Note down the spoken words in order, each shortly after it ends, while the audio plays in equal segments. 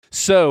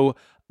So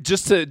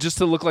just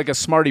to look like a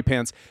smarty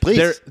pants,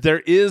 Please.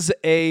 there's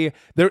a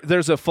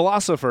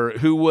philosopher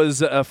who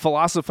was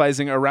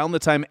philosophizing around the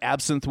time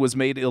absinthe was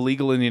made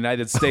illegal in the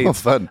United States.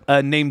 Fun.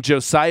 Named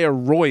Josiah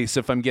Royce,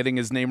 if I'm getting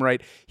his name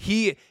right.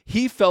 He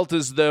felt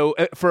as though,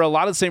 for a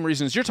lot of the same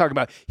reasons you're talking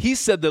about, he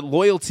said that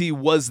loyalty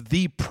was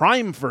the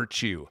prime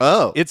virtue.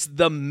 Oh. It's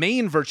the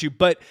main virtue.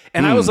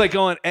 And I was like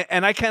going,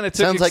 and I kind of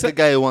took Sounds like a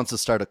guy who wants to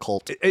start a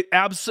cult.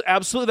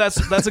 Absolutely, that's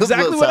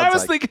exactly what I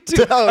was thinking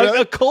too. Oh,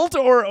 really? A cult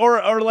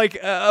or like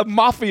a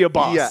mafia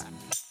boss. Yeah.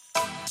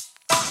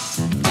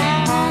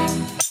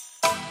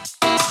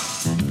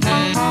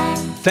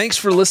 Thanks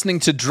for listening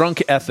to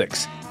Drunk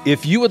Ethics.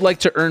 If you would like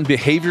to earn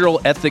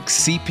behavioral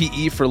ethics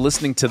CPE for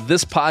listening to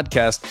this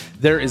podcast,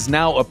 there is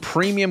now a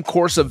premium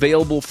course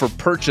available for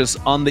purchase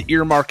on the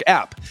Earmark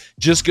app.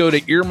 Just go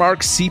to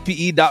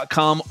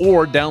earmarkcpe.com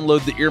or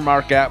download the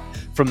Earmark app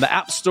from the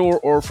App Store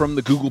or from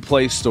the Google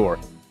Play Store.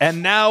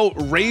 And now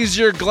raise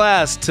your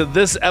glass to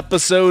this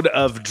episode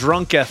of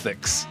Drunk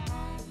Ethics.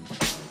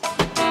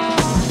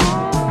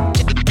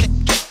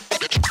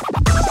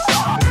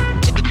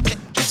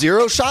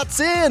 Zero shots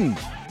in.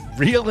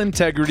 Real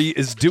integrity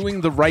is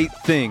doing the right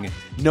thing,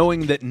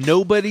 knowing that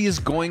nobody is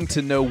going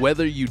to know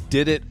whether you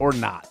did it or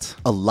not.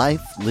 A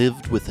life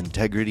lived with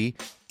integrity,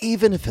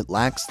 even if it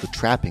lacks the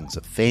trappings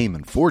of fame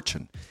and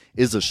fortune,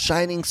 is a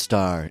shining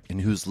star in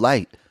whose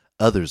light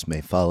others may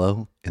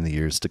follow in the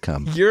years to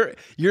come.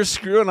 You're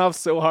screwing off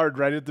so hard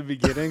right at the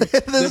beginning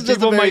that just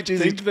people a very might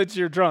cheesy- think that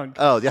you're drunk.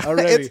 Oh, yeah.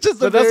 Already. It's just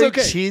But a that's very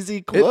okay.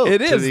 cheesy quote. It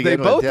to is. They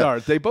begin both with, yeah. are.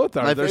 They both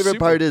are. My They're favorite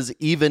super- part is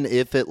even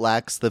if it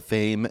lacks the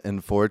fame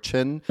and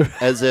fortune,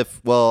 as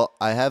if, well,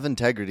 I have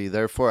integrity,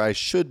 therefore I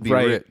should be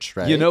rich,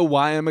 right? You know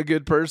why I'm a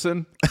good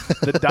person?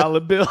 The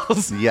dollar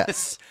bills.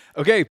 Yes.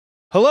 Okay.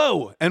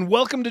 Hello, and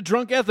welcome to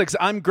Drunk Ethics.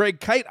 I'm Greg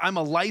Kite. I'm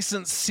a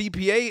licensed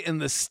CPA in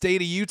the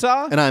state of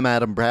Utah. And I'm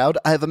Adam Browd.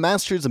 I have a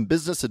master's in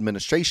business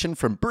administration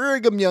from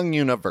Brigham Young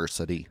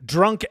University.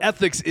 Drunk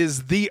Ethics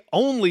is the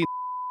only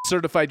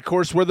certified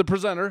course where the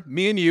presenter,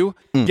 me and you,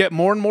 get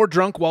more and more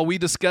drunk while we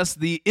discuss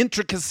the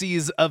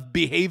intricacies of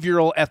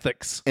behavioral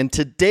ethics. And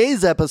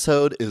today's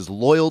episode is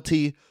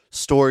loyalty,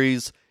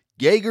 stories,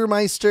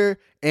 Jägermeister,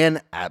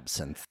 and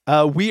absinthe.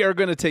 We are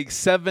going to take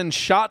 7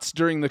 shots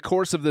during the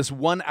course of this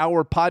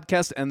 1-hour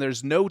podcast, and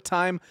there's no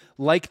time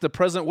like the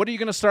present. What are you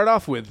going to start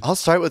off with? I'll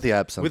start with the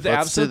absinthe. With the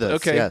Let's absinthe? do this.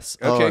 Okay. Yes.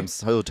 Okay. Oh, I'm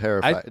so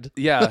terrified.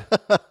 Yeah.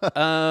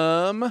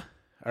 All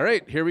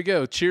right, here we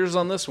go. Cheers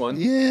on this one.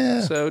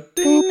 Yeah. So,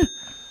 ding.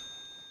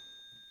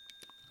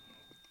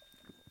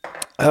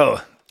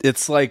 Oh,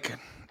 it's like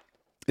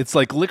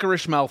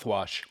licorice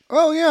mouthwash.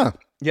 Oh, yeah.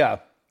 Yeah.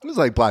 It was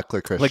like black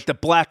licorice. Like the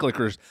black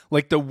licorice,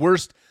 like the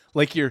worst,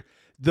 like your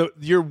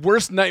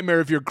worst nightmare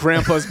of your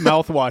grandpa's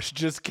mouthwash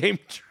just came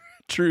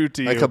true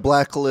to you. Like a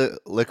black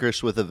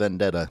licorice with a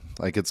vendetta.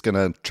 Like it's going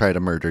to try to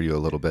murder you a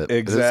little bit.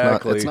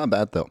 Exactly. It's not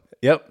bad, though.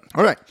 Yep.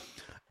 All right.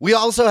 We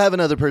also have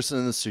another person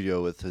in the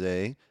studio with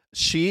today.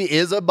 She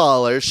is a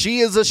baller. She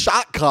is a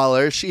shot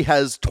caller. She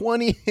has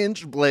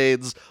 20-inch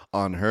blades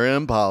on her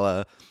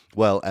Impala.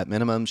 Well, at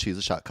minimum, she's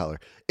a shot caller.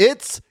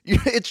 It's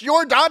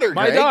your daughter,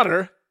 My Greg.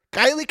 daughter.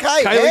 Kylie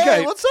Kite. Kylie Hey,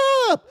 Kite. what's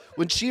up?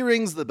 When she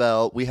rings the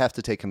bell, we have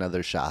to take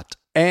another shot.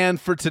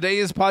 And for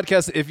today's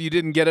podcast, if you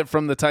didn't get it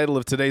from the title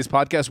of today's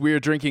podcast, we are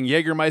drinking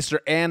Jägermeister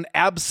and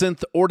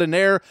Absinthe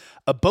Ordinaire,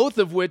 both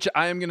of which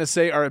I am going to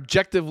say are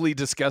objectively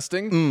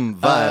disgusting.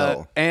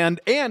 Vile. And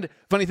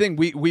funny thing,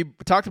 we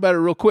talked about it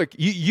real quick.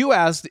 You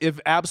asked if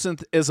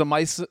absinthe is a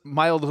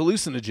mild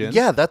hallucinogen.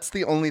 Yeah, that's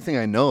the only thing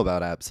I know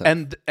about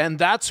absinthe. And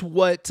that's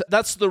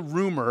the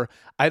rumor.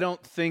 I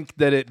don't think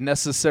that it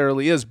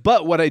necessarily is.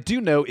 But what I do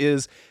know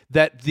is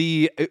that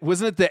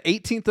wasn't it the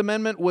 18th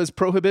Amendment was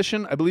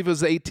prohibition? I believe it was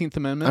the 18th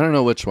Amendment. I don't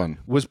know which one.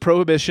 Was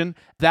prohibition.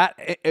 That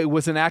it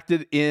was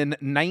enacted in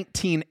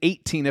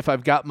 1918, if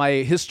I've got my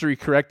history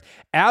correct.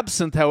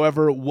 Absinthe,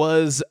 however,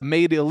 was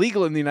made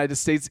illegal in the United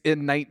States in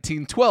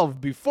 1912,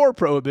 before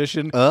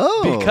prohibition.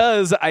 Oh.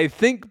 Because I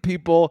think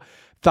people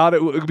thought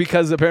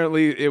because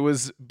apparently it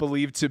was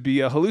believed to be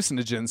a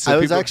hallucinogen. So I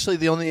was actually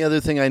the only other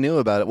thing I knew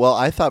about it. Well,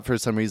 I thought for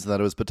some reason that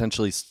it was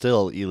potentially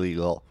still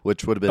illegal,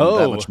 which would have been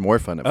that much more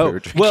fun if we were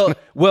drinking.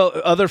 Well,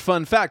 other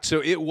fun fact.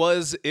 So it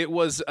was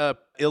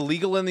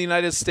illegal in the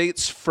United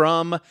States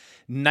from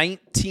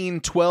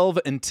 1912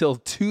 until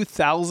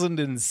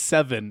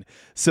 2007.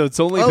 So it's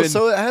only been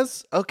so it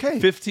has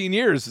 15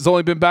 years. It's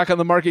only been back on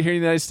the market here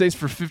in the United States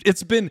for 50.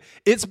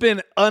 It's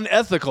been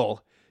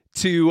unethical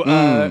to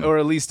or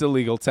at least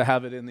illegal to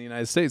have it in the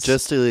United States.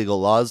 Just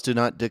illegal. Laws do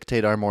not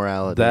dictate our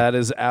morality. That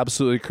is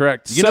absolutely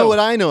correct. You know what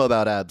I know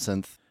about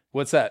absinthe?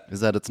 What's that?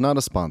 Is that it's not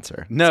a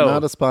sponsor. No. It's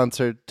not a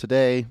sponsor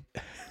today.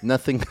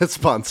 Nothing has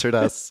sponsored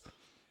us.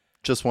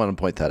 Just want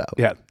to point that out.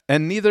 Yeah.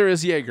 And neither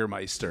is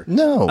Jägermeister.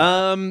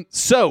 No.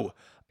 So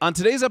on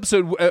today's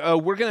episode,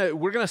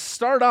 we're gonna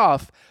start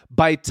off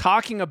by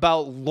talking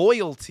about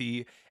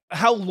loyalty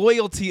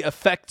loyalty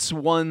affects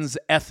one's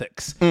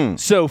ethics.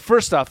 So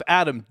first off,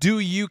 Adam, do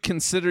you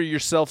consider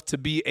yourself to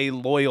be a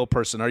loyal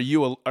person? Are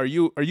you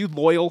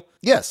loyal?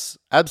 Yes,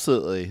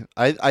 absolutely.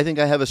 I think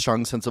I have a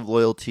strong sense of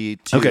loyalty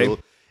to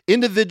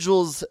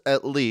individuals,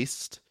 at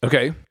least.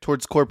 Okay.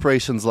 Towards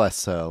corporations, less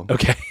so.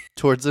 Okay.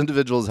 Towards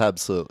individuals,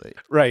 absolutely.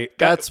 Right.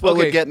 That's what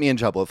would get me in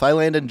trouble. If I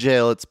land in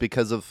jail, it's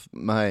because of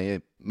my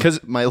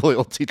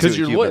loyalty to because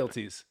your human.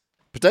 loyalties.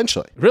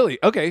 Potentially. Really?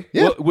 Okay.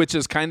 Yeah. Well, which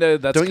is kind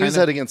of Don't use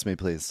that against me,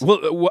 please.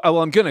 Well,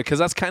 I'm gonna, because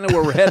that's kind of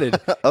where we're headed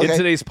in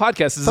today's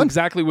podcast. This is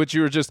exactly what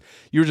you were just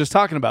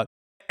talking about.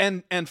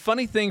 And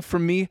funny thing for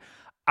me,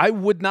 I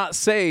would not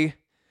say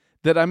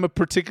that I'm a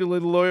particularly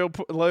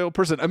loyal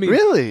person. I mean,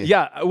 really?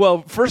 Yeah.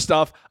 Well, first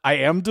off, I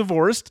am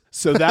divorced,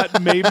 so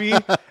that maybe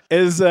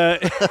is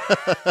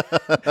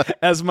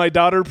as my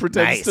daughter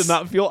pretends to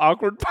not feel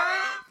awkward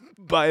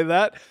by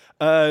that.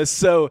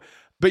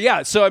 But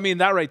yeah, so I mean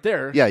that right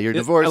there. Yeah, you're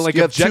divorced. Like,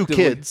 you have 2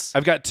 kids.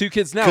 I've got 2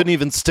 kids now. Couldn't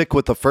even stick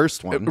with the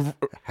first one.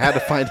 Had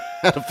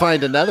to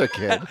find another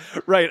kid.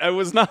 Right. I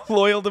was not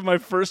loyal to my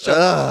first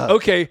child.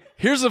 Okay,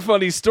 here's a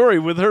funny story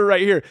with her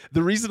right here.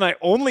 The reason I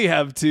only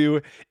have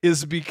 2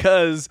 is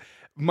because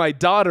my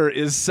daughter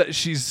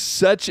she's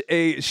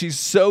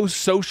so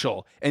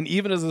social, and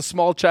even as a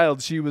small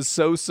child she was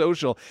so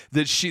social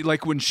that she,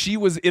 like, when she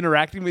was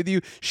interacting with you,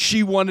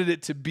 she wanted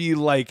it to be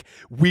like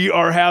we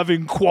are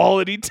having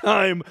quality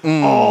time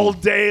all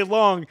day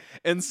long.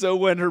 And so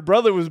when her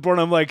brother was born,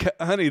 I'm like,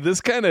 honey, this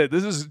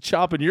is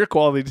chopping your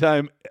quality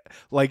time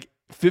like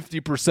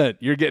 50%.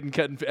 You're getting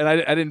cut, and I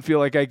didn't feel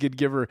like I could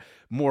give her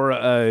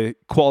more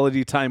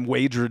quality time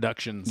wage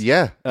reductions.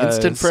 Yeah,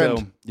 instant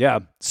friend.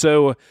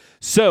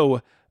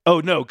 Oh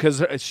no,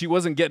 because she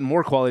wasn't getting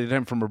more quality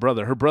time from her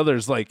brother. Her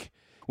brother's like,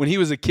 when he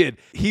was a kid,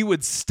 he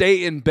would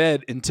stay in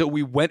bed until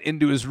we went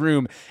into his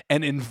room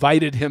and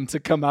invited him to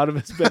come out of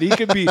his bed. He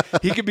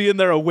could be in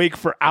there awake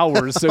for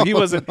hours. So he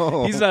wasn't.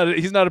 He's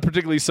not a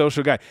particularly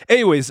social guy.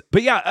 Anyways,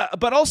 but yeah,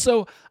 but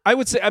also I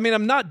would say, I mean,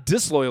 I'm not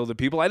disloyal to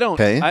people. I don't.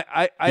 Okay.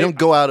 I don't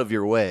go out of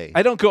your way.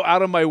 I don't go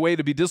out of my way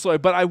to be disloyal,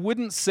 but I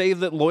wouldn't say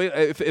that loyal.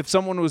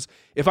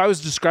 If I was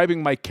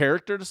describing my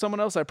character to someone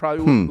else, I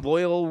probably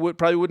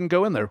wouldn't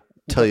go in there.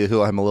 Tell you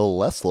who I'm a little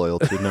less loyal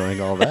to,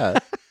 knowing all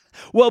that.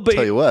 Well, but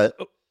tell you what.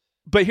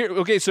 But here,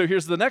 okay. So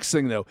here's the next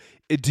thing, though.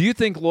 Do you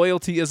think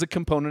loyalty is a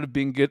component of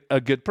being a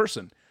good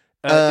person?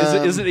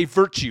 Is it a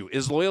virtue?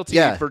 Is loyalty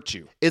a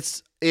virtue?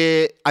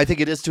 I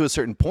think it is to a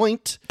certain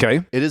point.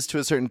 Okay, it is to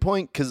a certain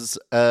point because.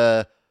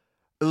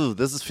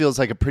 This feels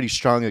like a pretty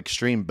strong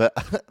extreme, but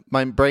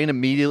my brain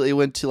immediately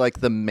went to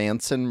like the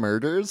Manson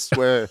murders,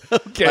 where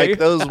like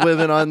those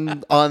women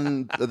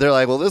on they're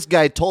like, well, this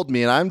guy told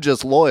me, and I'm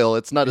just loyal.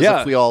 It's not as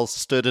if we all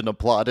stood and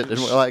applauded and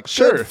we're like,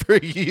 good for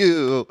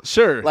you.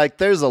 Sure, like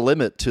there's a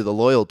limit to the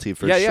loyalty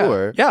for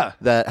sure. Yeah,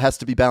 that has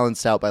to be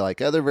balanced out by like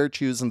other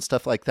virtues and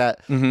stuff like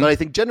that. Mm-hmm. But I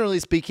think generally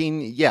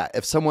speaking,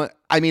 if someone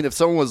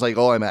was like,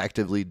 oh, I'm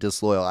actively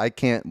disloyal,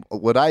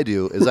 what I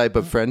do is I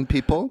befriend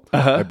people.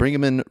 I bring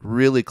them in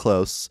really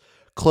close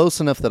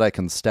enough that I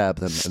can stab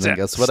them. And then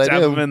guess what I do?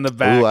 Stab them in the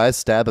back. Ooh, I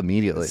stab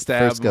immediately.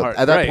 First go.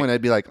 At that point,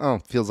 I'd be like, oh,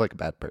 feels like a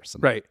bad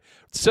person. Right.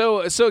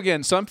 So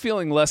again, I'm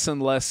feeling less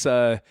and less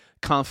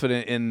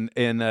confident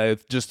in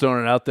just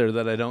throwing it out there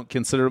that I don't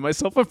consider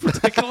myself a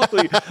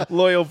particularly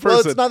loyal person.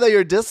 Well, it's not that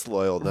you're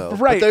disloyal, though.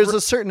 Right. But there's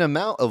a certain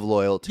amount of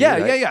loyalty. Yeah,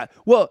 right? yeah.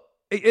 Well,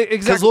 exactly.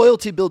 Because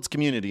loyalty builds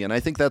community, and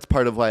I think that's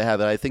part of why I have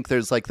it. I think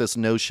there's like this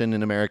notion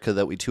in America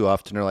that we too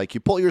often are like,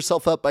 you pull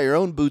yourself up by your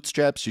own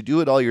bootstraps, you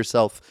do it all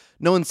yourself.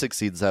 No one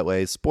succeeds that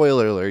way.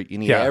 Spoiler alert, you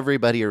need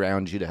everybody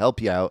around you to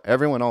help you out.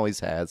 Everyone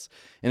always has.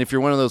 And if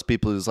you're one of those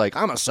people who's like,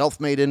 I'm a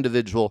self-made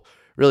individual,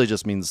 really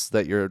just means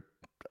that you're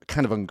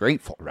kind of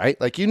ungrateful, right?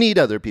 Like you need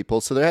other people,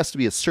 so there has to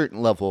be a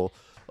certain level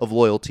of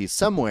loyalty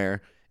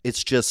somewhere.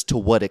 It's just to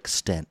what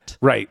extent.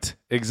 Right,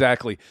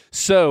 exactly.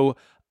 So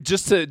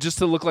just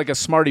to look like a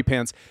smarty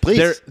pants,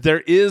 please.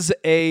 There's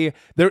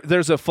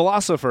a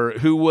philosopher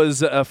who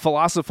was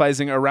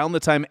philosophizing around the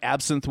time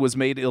absinthe was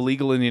made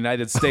illegal in the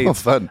United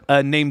States.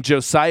 Named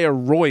Josiah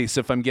Royce,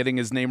 if I'm getting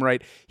his name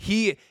right.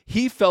 He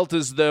felt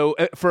as though,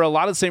 for a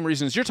lot of the same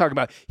reasons you're talking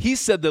about, he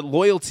said that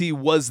loyalty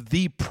was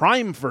the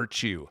prime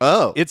virtue.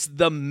 Oh, it's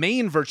the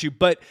main virtue.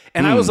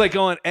 I was like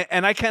going,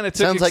 and I kind of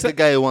took. Sounds like a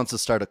guy who wants to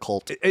start a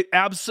cult.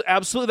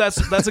 Absolutely, that's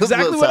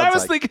exactly what I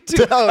was thinking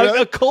too.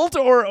 A cult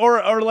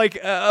or like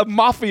a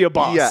mafia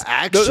boss. Yeah,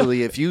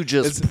 actually, if you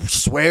just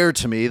swear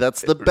to me,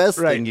 that's the best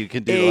thing you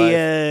can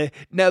do.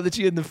 Now that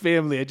you're in the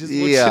family, I just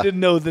want you to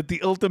know that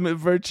the ultimate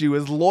virtue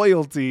is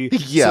loyalty.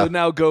 Yeah. So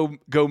now go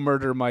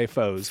murder my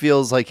foes.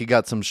 Feels like you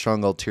got some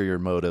strong ulterior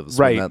motives.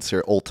 Right. When that's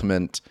your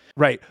ultimate.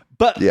 Right.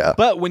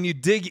 But when you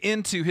dig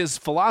into his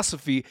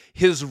philosophy,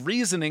 his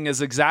reasoning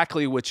is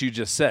exactly what you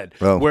just said.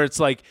 Oh. Where it's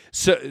like,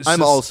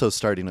 I'm also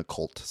starting a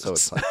cult, so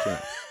it's like,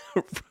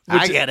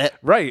 I get it.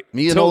 Right.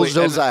 Me and old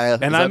Josiah.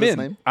 And I'm in.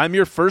 Name? I'm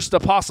your first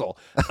apostle.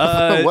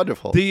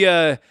 Wonderful.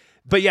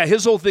 But yeah,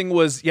 his whole thing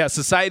was,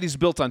 society's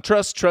built on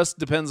trust. Trust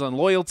depends on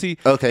loyalty.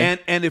 Okay.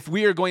 And if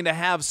we are going to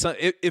have some,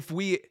 if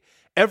we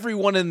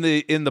everyone on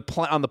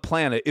the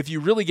planet, if you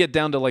really get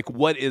down to like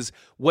what's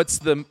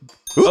the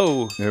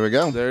There we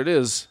go. there it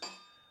is.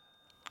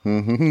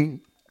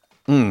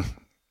 Mm-hmm.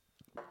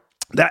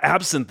 That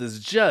absinthe is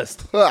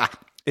just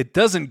it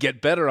doesn't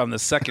get better on the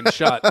second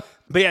shot.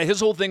 But yeah, his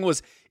whole thing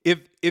was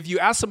if you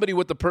ask somebody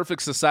what the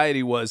perfect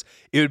society was,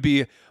 it would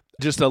be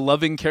just a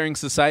loving, caring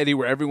society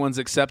where everyone's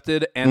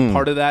accepted, and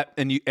part of that,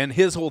 and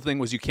his whole thing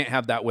was you can't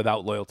have that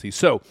without loyalty.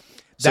 So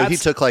he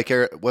took like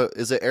what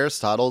is it,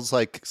 Aristotle's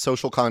like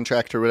social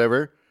contract or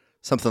whatever,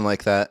 something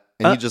like that,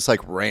 and he just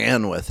like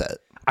ran with it.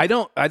 I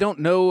don't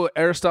know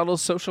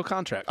Aristotle's social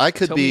contract. I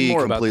could Tell me be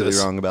more about completely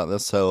this. wrong about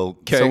this, so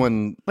Okay.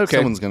 someone's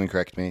going to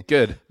correct me.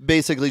 Good.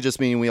 Basically, just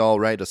meaning we all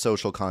write a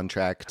social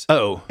contract.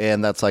 Oh.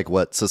 And that's like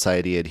what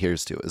society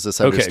adheres to. Is this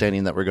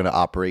understanding that we're going to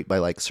operate by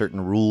like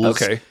certain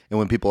rules? Okay. And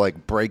when people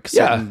like break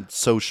certain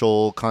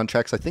social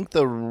contracts, I think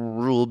the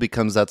rule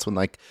becomes that's when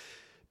like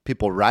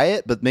people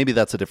riot, but maybe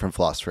that's a different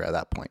philosopher at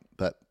that point.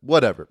 But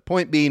whatever.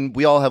 Point being,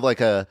 we all have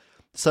like a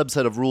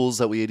subset of rules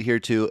that we adhere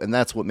to, and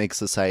that's what makes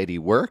society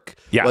work,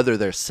 whether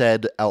they're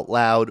said out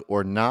loud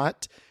or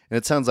not. And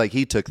it sounds like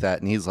he took that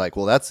and he's like,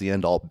 well, that's the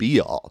end all be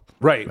all.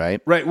 Right.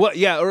 Right. Well,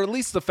 yeah, or at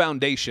least the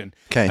foundation.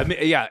 Okay. I mean,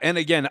 yeah. And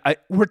again,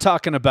 we're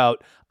talking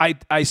about,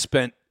 I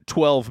spent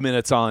 12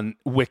 minutes on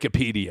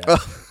Wikipedia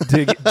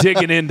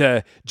digging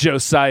into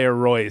Josiah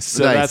Royce.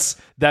 So Nice.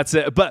 that's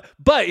it. But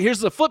here's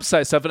the flip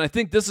side stuff, and I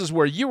think this is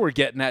where you were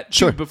getting at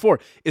too before.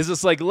 Is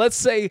this like let's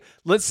say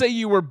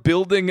you were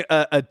building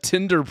a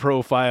Tinder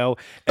profile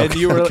and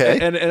you were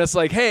and it's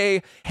like,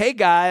 hey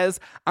guys,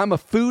 I'm a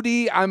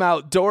foodie, I'm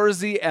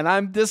outdoorsy, and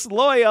I'm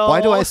disloyal.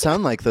 Why do I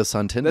sound like this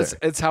on Tinder?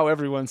 It's how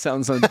everyone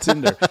sounds on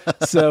Tinder.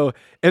 So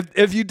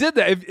if you did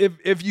that,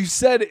 if you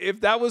said,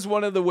 if that was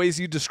one of the ways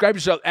you described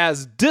yourself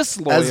as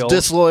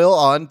disloyal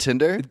on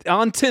Tinder?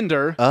 on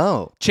Tinder,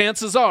 Oh.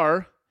 chances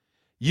are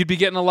you'd be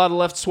getting a lot of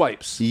left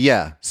swipes.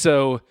 Yeah.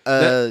 So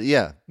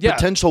Yeah. Yeah.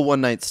 Potential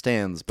one night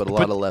stands, but a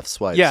lot of left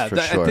swipes. yeah, for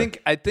sure.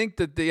 I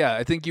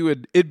think you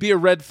would. It'd be a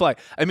red flag.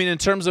 I mean, in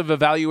terms of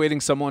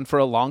evaluating someone for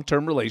a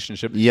long-term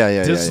relationship,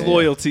 Yeah.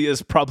 disloyalty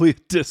is probably a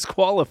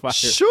disqualifier.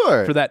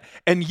 Sure. For that.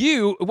 And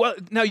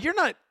now you're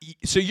not.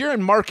 So you're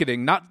in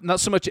marketing, not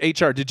so much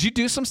HR. Did you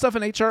do some stuff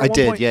in HR? At I one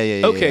did. point?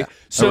 Yeah. Okay. Yeah. I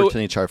So worked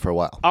in HR for a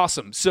while.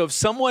 awesome. So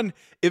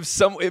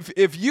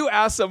if you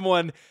ask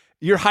someone.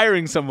 You're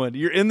hiring someone.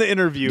 You're in the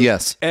interview.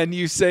 Yes. And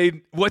you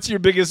say, "What's your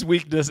biggest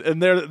weakness?"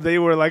 And they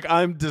were like,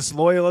 "I'm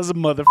disloyal as a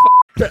motherfucker."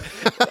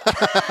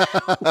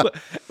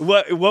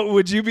 what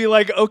would you be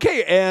like?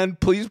 Okay, and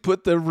please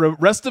put the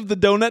rest of the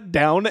donut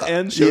down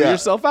and show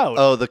yourself out.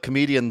 Oh, the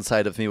comedian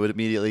side of me would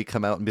immediately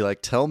come out and be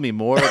like, "Tell me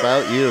more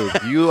about you.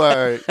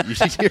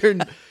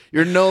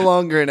 You're no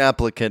longer an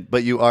applicant,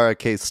 but you are a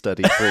case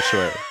study for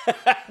sure."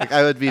 Like,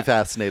 I would be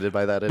fascinated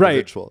by that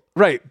individual.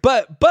 Right.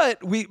 But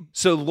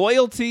so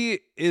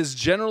loyalty is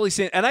generally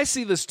seen, and I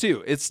see this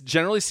too. It's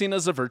generally seen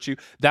as a virtue.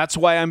 That's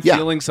why I'm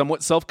feeling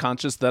somewhat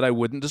self-conscious that I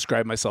wouldn't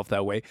describe myself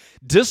that way.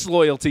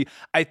 Disloyalty,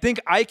 I think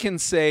I can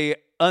say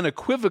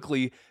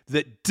unequivocally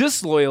that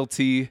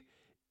disloyalty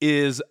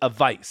is a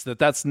vice.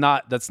 That's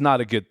not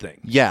a good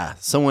thing. Yeah,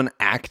 someone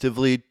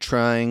actively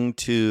trying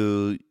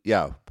to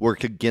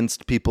work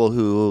against people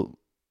who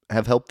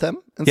have helped them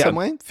in some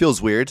way feels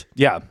weird.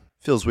 Yeah.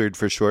 Feels weird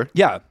for sure.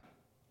 Yeah.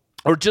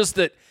 Or just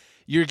that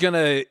you're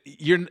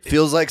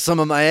feels like some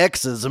of my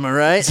exes, am I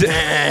right?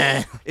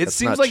 it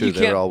seems not like true. you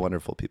can't. They're all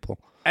wonderful people.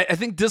 I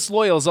think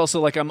disloyal is also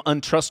like I'm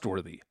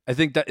untrustworthy. I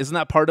think that isn't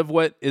that part of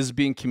what is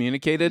being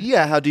communicated?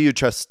 Yeah, how do you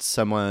trust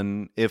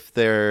someone if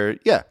they're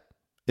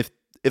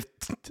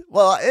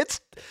well,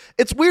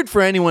 it's weird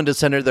for anyone to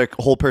center their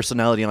whole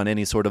personality on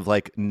any sort of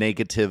like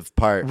negative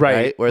part,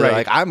 right? Where they're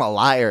like, I'm a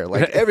liar.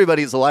 Like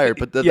everybody's a liar,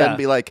 but then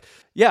be like,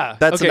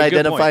 that's an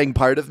identifying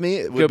part of me.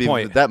 It would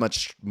be that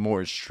much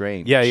more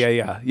strange.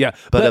 Yeah.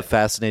 But a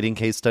fascinating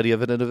case study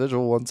of an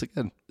individual once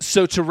again.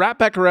 So to wrap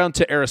back around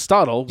to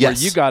Aristotle, where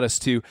you got us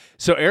to,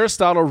 so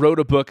Aristotle wrote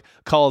a book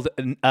called,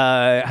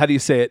 how do you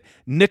say it?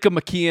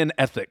 Nicomachean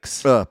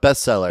Ethics.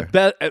 Bestseller.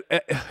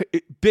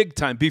 Big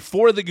time.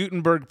 Before the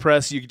Gutenberg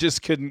press, you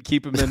just couldn't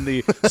keep them in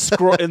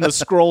the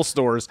scroll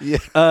stores.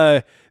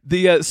 Yeah.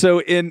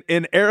 So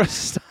in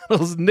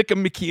Aristotle's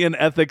Nicomachean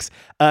Ethics,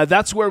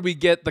 that's where we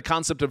get the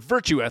concept of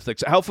virtue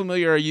ethics. How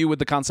familiar are you with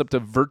the concept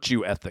of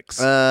virtue ethics?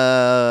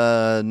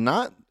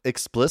 Not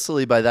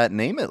explicitly by that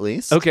name, at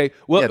least. Okay,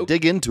 well,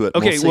 dig into it.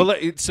 Okay,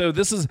 so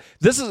this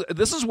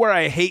is where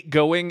I hate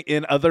going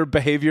in other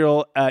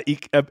behavioral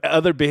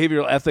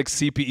ethics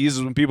CPEs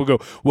is when people go,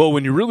 well,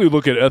 when you really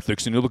look at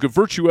ethics and you look at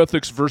virtue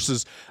ethics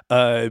versus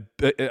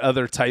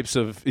other types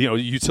of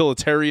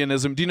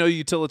utilitarianism. Do you know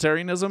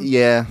utilitarianism?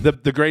 Yeah.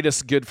 The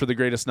greatest good for the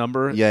greatest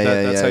number.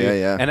 That's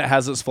And it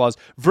has its flaws.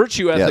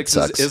 Virtue ethics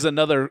sucks. is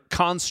another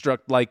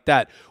construct like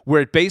that,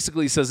 where it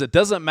basically says it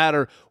doesn't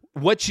matter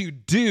what you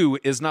do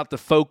is not the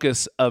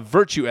focus of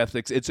virtue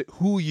ethics. It's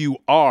who you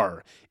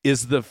are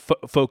is the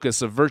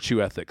focus of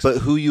virtue ethics. But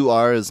who you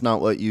are is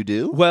not what you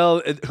do?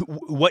 Well,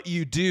 what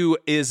you do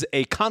is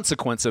a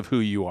consequence of who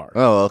you are.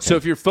 Oh, okay. So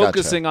if you're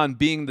focusing on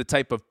being the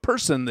type of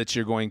person that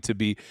you're going to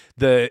be,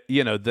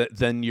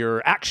 then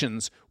your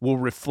actions will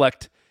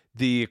reflect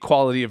the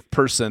quality of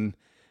person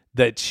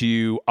that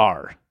you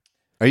are.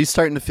 Are you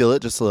starting to feel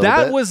it just a little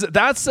bit?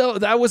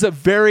 That was a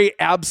very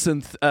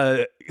absinthe.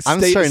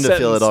 I'm starting to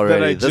feel it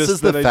already. This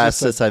is the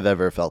fastest I've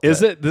ever felt.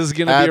 Is it? This is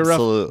going to be a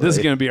rough. This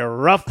is going to be a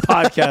rough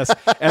podcast,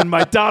 and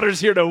my daughter's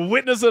here to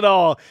witness it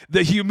all.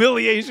 The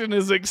humiliation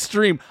is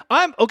extreme.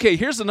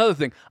 Here's another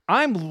thing.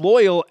 I'm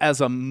loyal as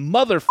a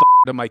motherfucker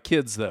to my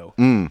kids, though.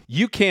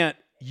 You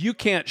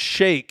can't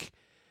shake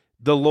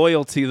the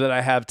loyalty that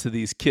I have to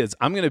these kids.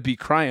 I'm going to be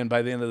crying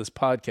by the end of this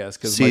podcast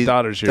because my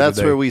daughter's here That's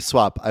today. where we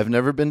swap. I've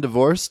never been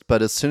divorced,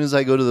 but as soon as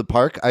I go to the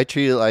park, I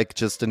treat it like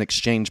just an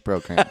exchange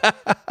program.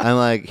 I'm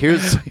like,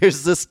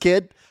 here's this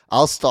kid.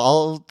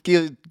 I'll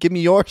give me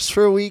yours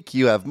for a week.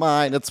 You have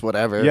mine. It's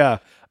whatever. Yeah.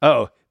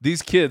 Oh,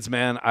 these kids,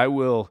 man,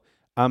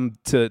 I'm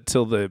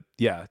till the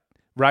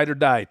ride or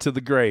die to the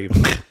grave.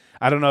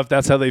 I don't know if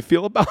that's how they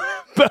feel about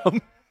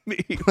me,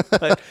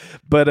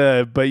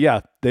 but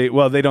yeah,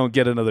 they don't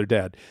get another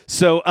dad.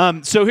 So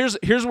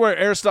here's where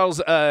Aristotle's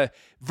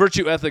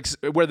virtue ethics,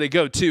 where they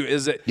go to,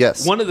 is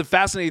that one of the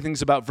fascinating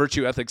things about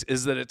virtue ethics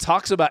is that it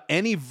talks about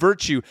any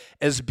virtue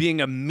as being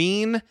a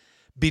mean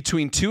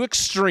between two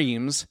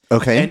extremes,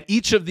 and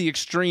each of the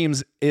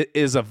extremes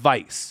is a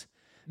vice.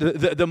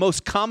 The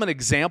most common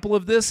example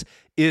of this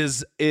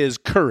is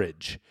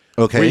courage.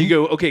 Where you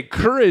go,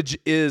 courage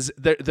is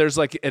there's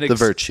like the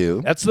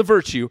virtue. That's the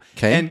virtue.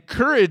 And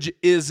courage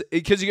is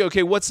because you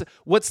go,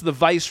 what's the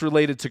vice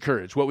related to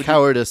courage? What would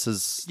cowardice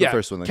is the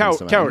first one that comes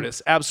to mind.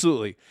 Cowardice,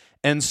 absolutely.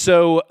 And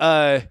so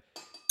oh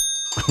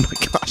my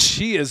gosh.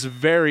 She is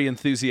very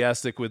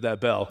enthusiastic with that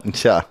bell.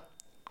 Yeah.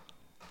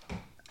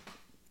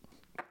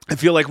 I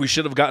feel like we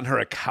should have gotten her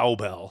a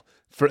cowbell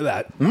for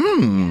that.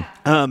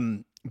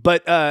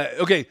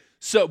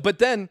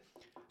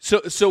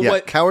 So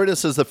what?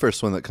 Cowardice is the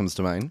first one that comes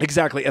to mind.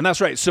 Exactly, and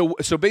that's right. So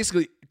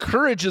basically,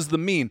 courage is the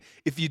mean.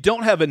 If you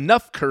don't have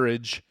enough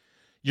courage,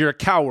 you're a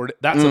coward.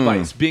 That's a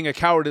vice. Being a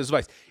coward is a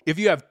vice. If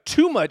you have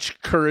too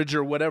much courage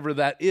or whatever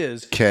that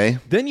is,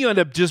 then you end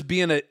up just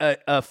being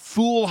a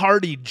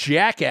foolhardy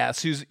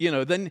jackass who's,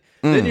 then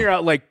you're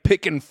out like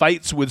picking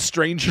fights with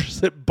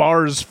strangers at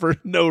bars for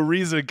no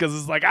reason because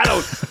it's like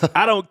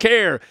I don't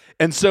care.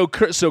 And so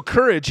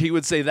courage, he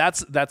would say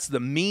that's the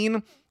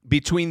mean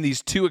between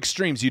these two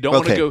extremes. You don't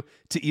want to go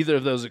to either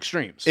of those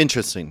extremes.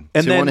 Interesting.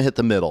 And so you want to hit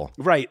the middle.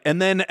 Right.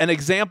 And then an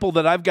example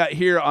that I've got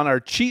here on our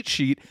cheat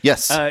sheet,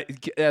 as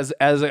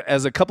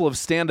a couple of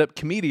stand-up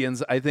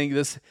comedians, I think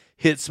this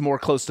hits more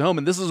close to home.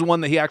 And this is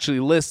one that he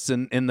actually lists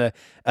in the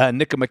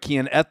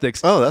Nicomachean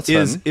Ethics. Oh, that's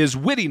fun. Is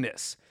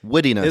wittiness.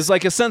 Wittiness. Is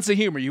like a sense of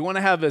humor. You want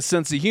to have a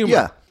sense of humor.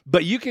 Yeah.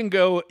 But you can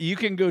go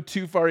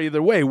too far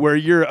either way, where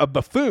you're a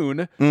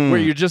buffoon, where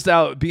you're just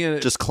out being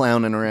just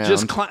clowning around,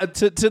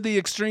 to the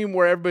extreme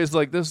where everybody's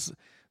like this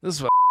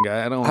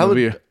guy. I don't want to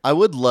be. I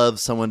would love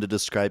someone to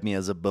describe me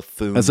as a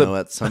buffoon, though.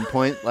 At some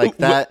point, like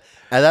that.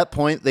 At that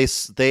point,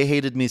 they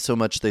hated me so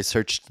much they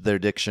searched their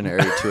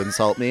dictionary to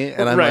insult me,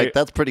 and I'm like,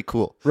 that's pretty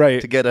cool.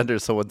 Right. To get under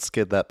someone's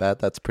skin that bad,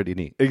 that's pretty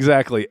neat.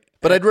 Exactly.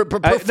 But I'd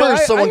prefer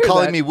someone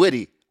calling me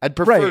witty. I'd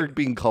prefer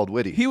being called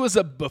witty. He was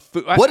a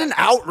buffoon. What an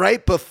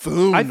outright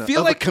buffoon I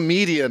feel of like a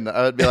comedian.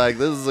 I would be like,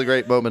 this is a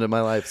great moment in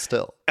my life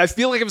still. I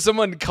feel like if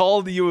someone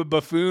called you a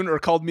buffoon or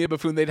called me a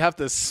buffoon, they'd have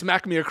to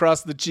smack me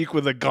across the cheek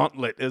with a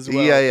gauntlet as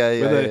well.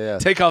 Yeah.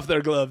 Take off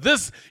their glove. Do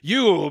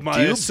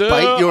you sir,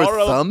 bite your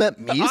thumb at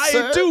me,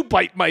 sir? I do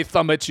bite my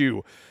thumb at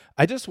you.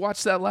 I just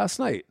watched that last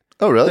night.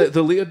 Oh, really?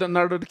 The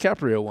Leonardo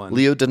DiCaprio one.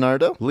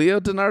 Leonardo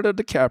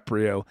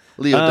DiCaprio.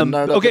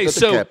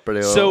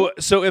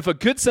 DiCaprio. So if a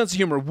good sense of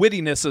humor,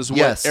 wittiness is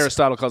what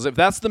Aristotle calls it. If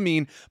that's the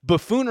mean,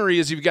 buffoonery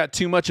is you've got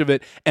too much of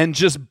it, and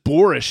just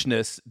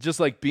boorishness, just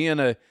like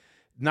being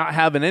not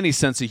having any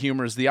sense of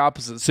humor is the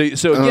opposite.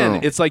 So again,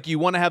 it's like you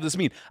want to have this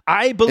mean.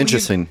 I believe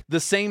the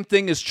same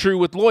thing is true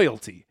with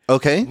loyalty.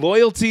 Okay.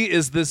 Loyalty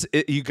is this.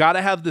 You got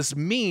to have this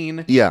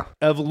mean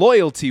of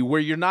loyalty where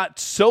you're not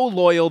so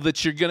loyal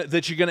that you're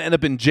gonna end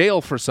up in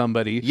jail for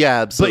somebody.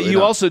 Yeah, absolutely. But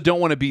you also don't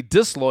want to be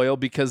disloyal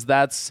because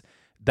that's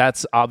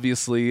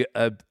obviously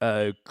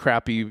a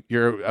crappy.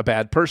 You're a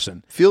bad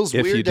person. Feels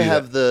weird to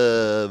have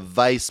the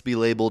vice be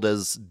labeled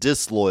as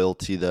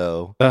disloyalty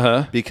though,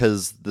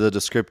 because the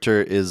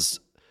descriptor is.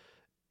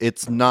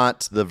 It's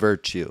not the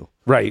virtue.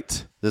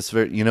 Right.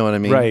 You know what I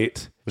mean?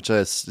 Right. Which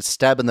is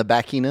stab in the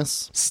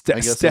backiness,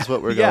 I guess is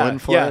what we're going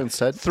for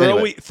instead.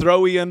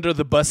 Throwy under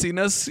the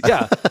bussiness.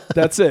 Yeah,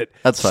 that's it.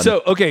 That's fun.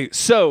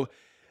 So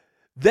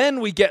then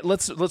we get,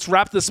 let's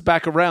wrap this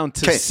back around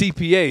to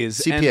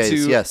CPAs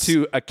and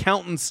to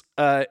accountants,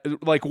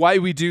 like why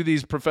we do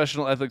these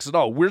professional ethics at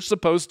all. We're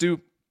supposed to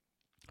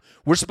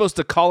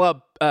call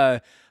up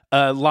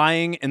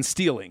lying and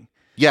stealing.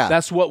 Yeah.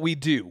 That's what we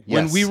do.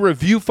 When Yes. we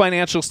review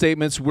financial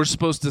statements, we're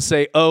supposed to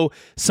say, oh,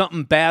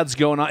 something bad's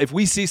going on. If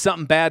we see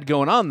something bad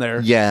going on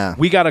there,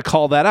 we got to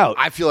call that out.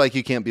 I feel like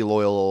you can't be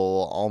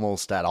loyal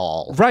almost at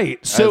all. Right.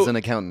 So as an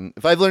accountant,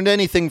 if I've learned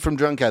anything from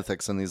Drunk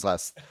Ethics in these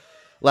last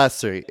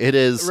 3, it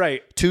is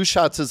 2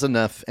 shots is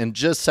enough, and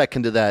just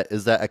second to that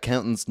is that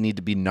accountants need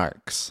to be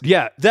narcs.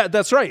 Yeah,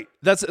 that's right.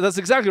 That's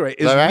exactly right.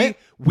 Is that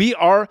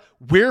right?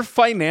 We're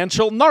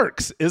financial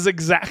narcs. Is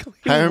exactly.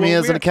 Hire me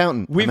as an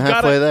accountant. I'm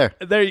halfway there.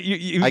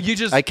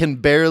 I can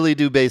barely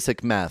do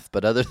basic math,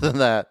 but other than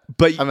that,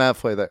 I'm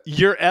halfway there.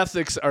 Your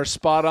ethics are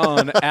spot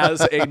on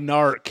as a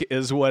narc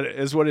is what it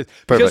is. Perfect.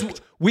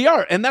 Because we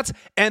are, and that's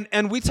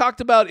and we talked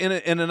about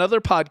in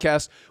another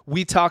podcast.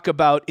 We talk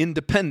about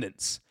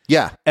independence.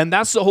 Yeah. And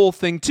that's the whole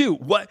thing too.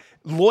 What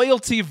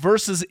loyalty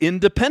versus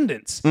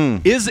independence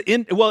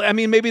well, I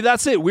mean, maybe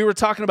that's it. We were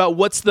talking about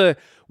what do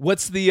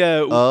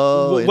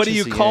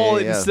you call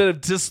it instead of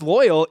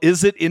disloyal?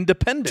 Is it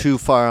independent? Too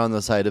far on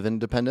the side of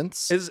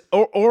independence?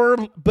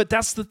 But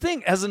that's the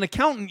thing. As an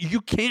accountant,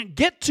 you can't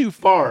get too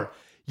far.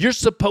 You're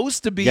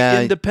supposed to be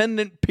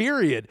independent,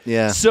 period.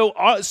 Yeah. So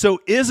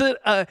is it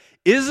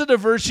a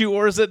virtue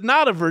or is it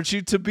not a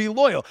virtue to be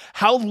loyal?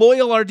 How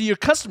loyal are to your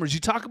customers? You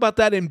talk about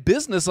that in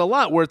business a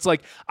lot, where it's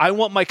like, I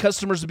want my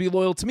customers to be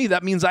loyal to me.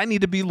 That means I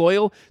need to be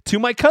loyal to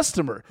my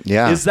customer.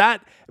 Yeah.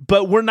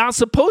 But we're not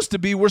supposed to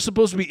be. We're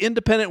supposed to be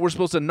independent. We're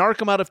supposed to narc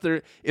them out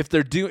if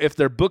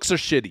their books are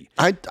shitty.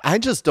 I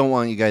just don't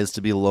want you guys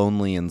to be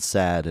lonely and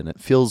sad, and it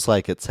feels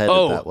like it's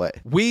headed that way.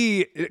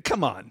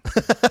 Come on.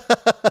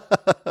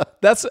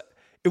 That's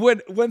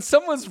when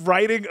someone's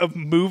writing a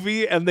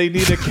movie and they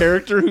need a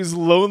character who's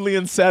lonely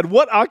and sad.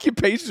 What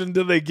occupation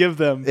do they give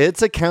them?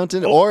 It's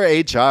accountant or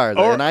HR,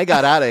 and I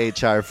got out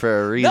of HR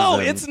for a reason. No,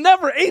 it's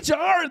never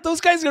HR.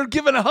 Those guys are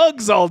giving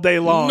hugs all day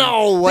long.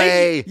 No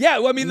way.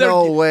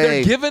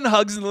 They're giving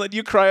hugs and letting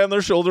you cry on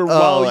their shoulder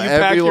while you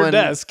pack your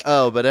desk.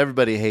 Oh, but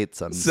everybody hates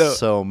them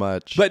so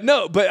much. But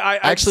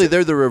Actually,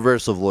 they're the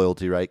reverse of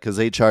loyalty, right? Because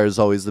HR is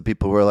always the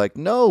people who are like,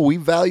 no, we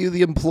value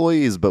the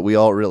employees, but we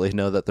all really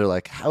know that they're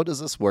like, how does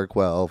this work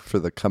well for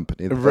the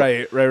company?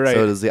 Right.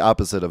 So it is the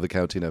opposite of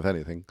accounting, if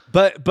anything.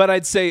 But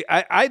I'd say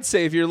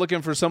if you're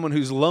looking for someone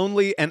who's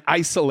lonely and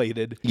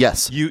isolated,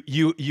 yes,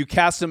 you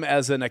cast them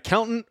as an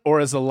accountant or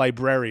as a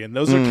librarian.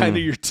 Those are kind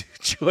of your two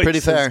choices. Pretty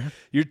fair.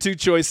 Your two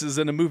choices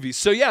in a movie.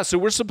 So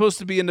we're supposed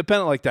to be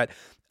independent like that.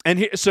 And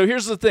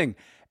here's the thing.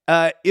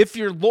 If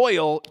you're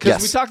loyal,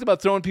 because we talked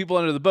about throwing people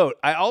under the boat,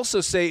 I also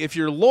say if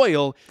you're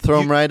loyal, throw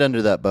them right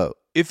under that boat.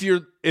 If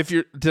you're,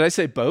 did I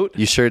say boat?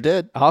 You sure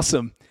did.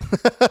 Awesome.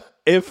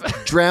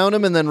 Drown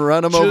them and then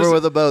run them over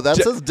with a boat.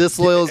 That's as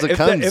disloyal as it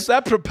comes. If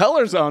that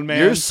propeller's on, man.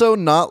 You're so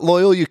not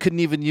loyal, you couldn't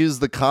even use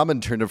the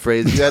common turn of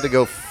phrase. You had to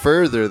go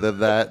further than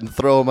that and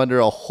throw them under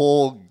a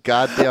whole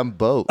goddamn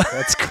boat.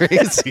 That's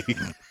crazy.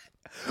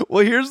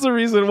 Well, here's the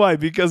reason why.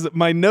 Because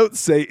my notes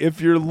say if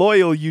you're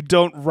loyal, you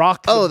don't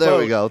rock the boat. Oh, there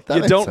we go.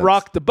 You don't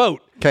rock the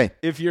boat. Okay.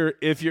 If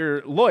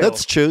you're loyal.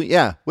 That's true,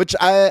 yeah. Which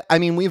I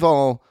mean, we've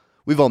all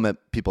met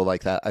people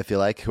like that, I feel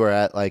like, who are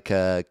at like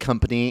a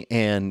company,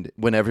 and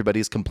when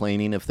everybody's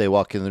complaining, if they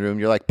walk in the room,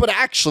 you're like, but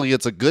actually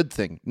it's a good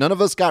thing. None of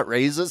us got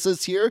raises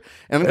this year,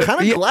 and I'm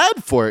kind of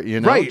glad for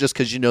it, right? Just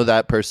because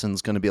that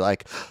person's going to be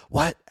like,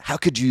 what? How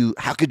could you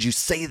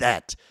say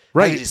that?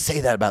 Right. How could you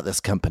say that about this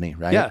company,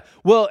 right? Yeah.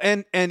 Well,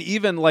 and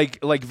even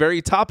like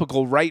very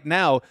topical right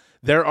now,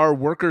 there are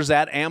workers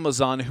at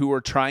Amazon who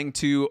are trying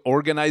to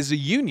organize a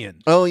union.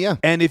 Oh, yeah.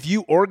 And if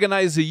you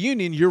organize a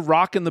union, you're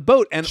rocking the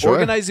boat. And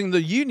organizing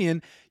the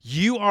union,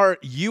 you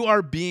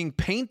are being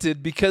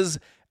painted because,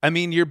 I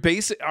mean,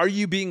 are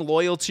you being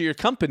loyal to your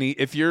company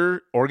if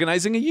you're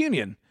organizing a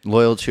union?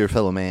 Loyal to your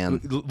fellow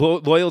man.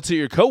 Loyal to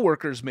your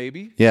coworkers,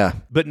 maybe. Yeah.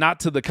 But not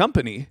to the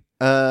company.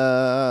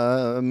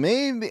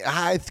 Maybe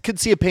I could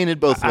see it painted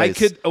both ways.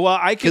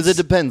 Because it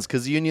depends.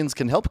 Because unions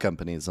can help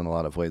companies in a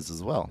lot of ways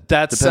as well.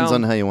 Depends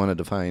on how you want to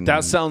define.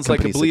 That sounds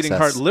like a bleeding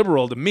heart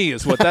liberal to me.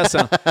 Is what that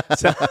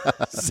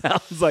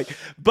sounds like.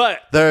 But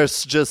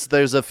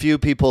there's a few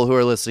people who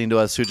are listening to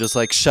us who just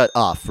like shut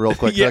off real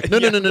quick. No,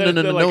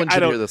 no one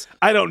should hear this.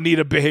 I don't need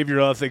a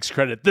behavioral ethics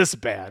credit this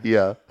bad.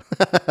 Yeah.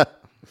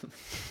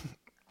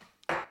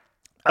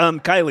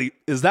 Kylie,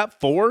 is that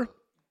 4?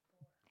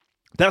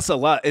 That's a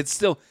lot. It's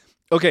still.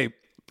 Okay,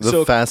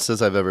 the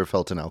fastest I've ever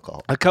felt in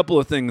alcohol. A couple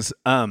of things.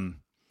 Adam,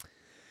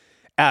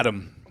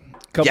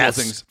 couple of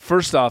things.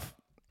 First off.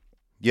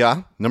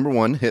 Yeah, number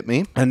 1, hit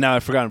me. And now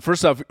I've forgotten.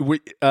 First off,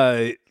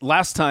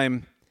 last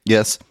time.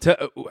 Yes.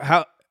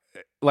 How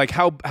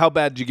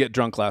bad did you get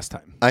drunk last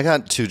time? I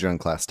got too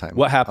drunk last time.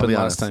 What happened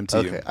last time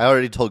to you? I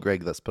already told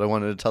Greg this, but I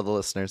wanted to tell the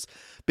listeners.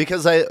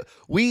 Because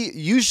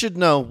you should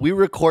know, we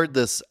record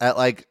this at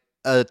like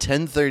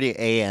 10:30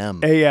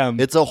 a.m.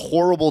 It's a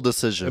horrible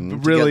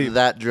decision to get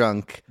that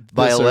drunk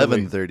by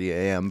 11:30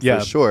 a.m. for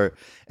sure.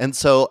 And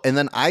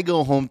then I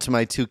go home to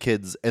my 2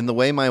 kids, and the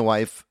way my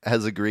wife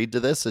has agreed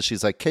to this is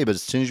she's like, okay, but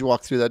as soon as you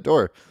walk through that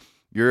door,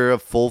 you're a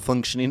full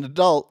functioning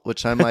adult,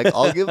 which I'm like,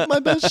 I'll give it my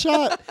best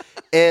shot.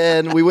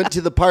 And we went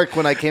to the park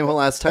when I came home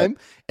last time,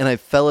 and I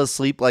fell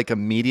asleep like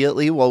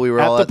immediately while we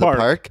were all at the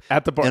park.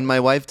 At the park. And my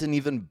wife didn't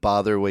even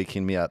bother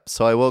waking me up.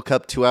 So I woke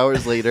up 2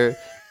 hours later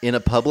in a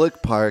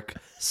public park,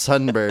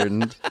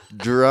 sunburned,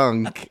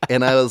 drunk,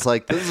 and I was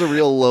like, this is a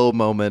real low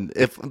moment.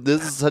 If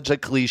this is such a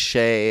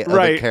cliche of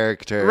a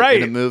character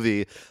in a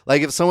movie,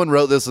 like if someone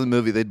wrote this in a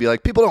movie, they'd be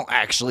like, people don't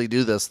actually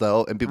do this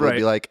though, and people would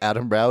be like,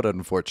 Adam Brown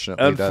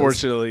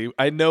unfortunately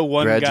I know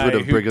one graduate guy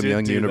of Brigham who did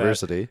Young do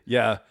University. That.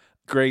 Yeah,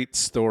 great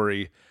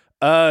story.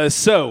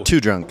 Too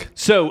drunk.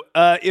 So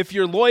if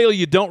you're loyal,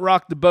 you don't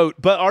rock the boat,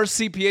 but our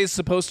CPA is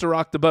supposed to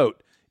rock the boat.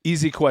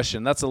 Easy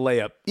question. That's a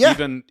layup. Yeah.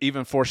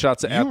 Even 4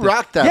 shots at you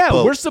rock that boat.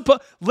 Yeah, we're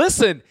supposed.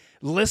 Listen,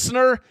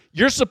 listener,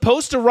 you're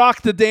supposed to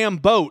rock the damn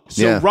boat.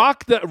 So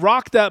rock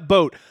that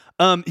boat.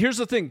 Here's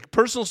the thing.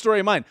 Personal story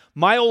of mine.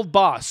 My old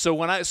boss.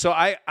 So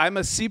I'm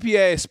a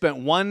CPA. I spent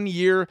 1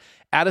 year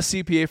at a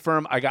CPA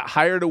firm. I got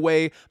hired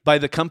away by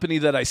the company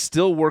that I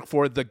still work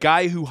for. The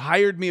guy who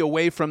hired me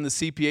away from the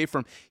CPA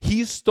firm,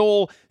 he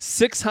stole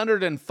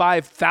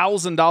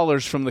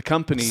 $605,000 from the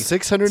company.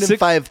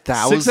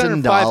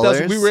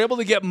 $605,000? We were able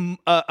to get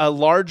a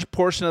large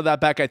portion of that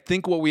back. I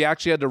think what we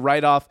actually had to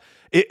write off,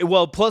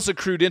 plus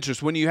accrued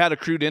interest. When you had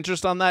accrued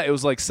interest on that, it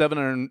was like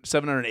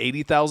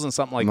 $780,000,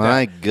 something like that.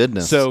 My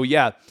goodness. So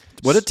yeah.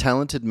 What a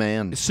talented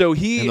man. So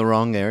he in the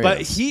wrong area.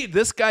 But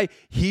this guy,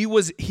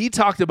 he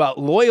talked about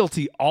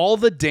loyalty all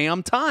the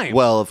damn time.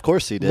 Well, of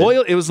course he did.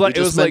 It was like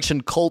we just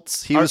mentioned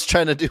Colts. He was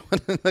trying to do one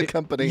in the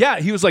company.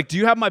 Yeah, he was like, "Do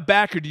you have my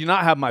back or do you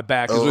not have my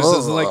back?" It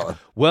was like,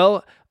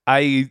 well,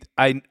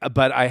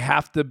 but I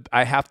have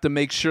to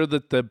make sure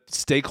that the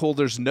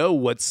stakeholders know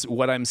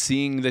what I'm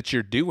seeing that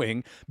you're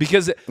doing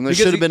because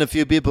should have been a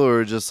few people who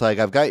were just like,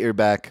 I've got your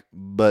back,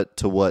 but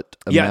to what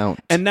amount?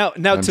 And now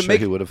to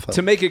make it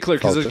clear,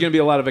 because there's going to be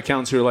a lot of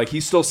accountants who are like,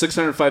 he stole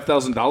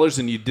 $605,000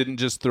 and you didn't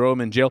just throw him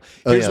in jail.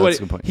 Here's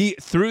what he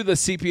through the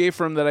CPA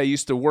firm that I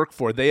used to work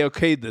for, they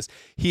okayed this.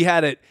 He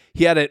had it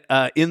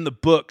in the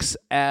books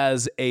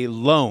as a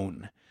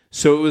loan.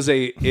 So it was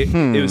he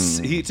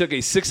took a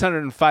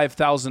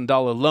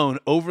 $605,000 loan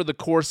over the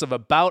course of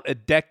about a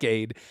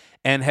decade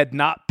and had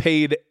not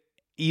paid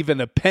even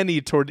a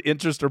penny toward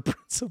interest or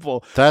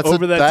principal. That's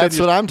what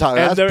I'm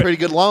talking about. That's a pretty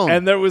good loan.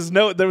 And there was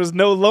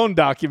no loan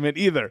document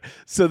either.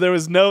 So there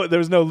was no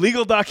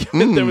legal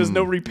document. There was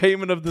no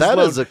repayment of this loan.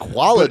 That is a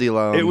quality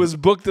loan. It was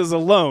booked as a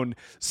loan.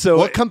 So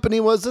what company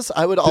was this?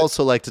 I would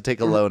also like to take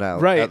a loan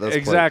out. Right, at this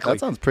exactly. Point.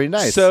 That sounds pretty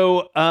nice.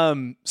 So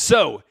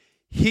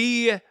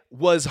he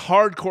was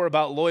hardcore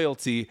about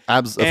loyalty.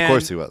 Of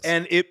course he was.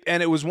 And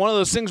it was one of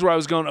those things where I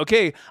was going,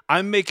 okay,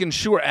 I'm making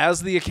sure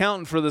as the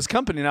accountant for this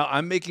company now,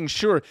 I'm making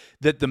sure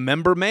that the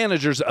member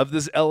managers of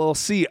this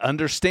LLC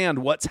understand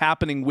what's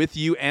happening with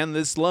you and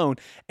this loan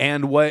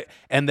and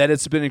that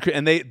it's been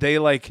and they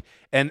like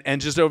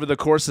and just over the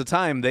course of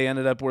time they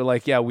ended up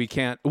like, yeah, we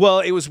can't.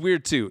 Well, it was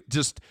weird too.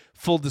 Just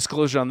full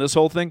disclosure on this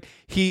whole thing.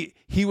 He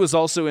was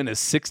also in his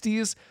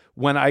 60s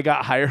when I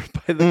got hired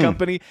by the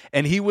company,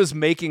 and he was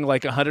making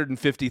like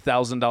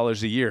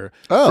 $150,000 a year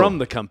from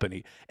the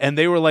company. And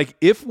they were like,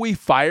 if we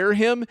fire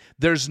him,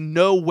 there's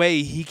no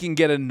way he can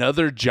get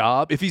another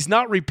job. If he's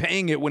not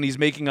repaying it when he's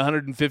making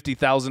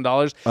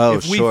 $150,000,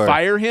 if we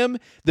fire him,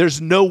 there's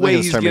no way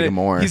he's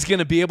going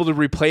to be able to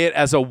repay it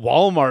as a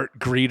Walmart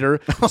greeter.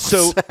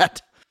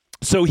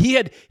 So he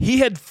had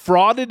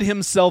frauded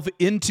himself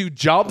into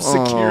job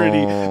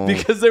security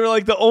because they were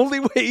like, the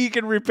only way he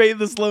can repay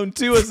this loan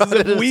to us is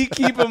if we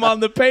keep him on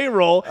the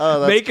payroll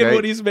making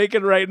what he's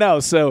making right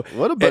now. So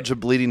what a bunch of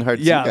bleeding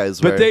hearts you guys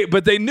were.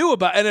 But they knew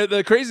about it. And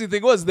the crazy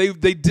thing was they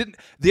didn't.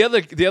 The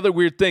other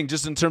weird thing,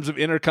 just in terms of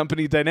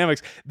intercompany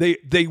dynamics,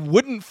 they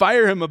wouldn't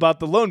fire him about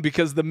the loan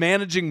because the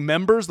managing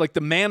members, like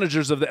the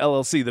managers of the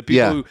LLC, the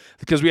people who,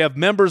 because we have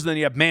members and then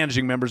you have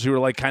managing members who are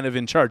like kind of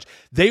in charge.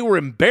 They were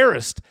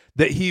embarrassed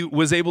that he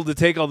was able to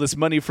take all this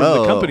money from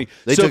the company.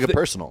 They took it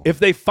personal. If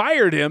they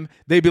fired him,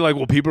 they'd be like,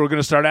 "Well, people are going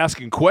to start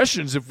asking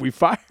questions if we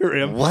fire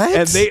him." What?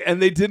 And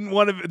they didn't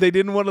want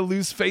to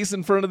lose face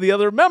in front of the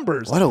other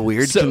members. What a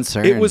weird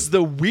concern. It was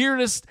the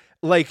weirdest.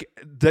 Like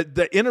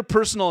the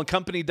interpersonal and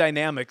company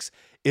dynamics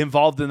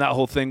involved in that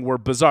whole thing were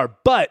bizarre.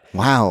 But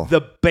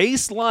the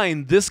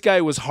baseline, this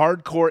guy was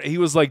hardcore. He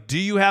was like, "Do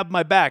you have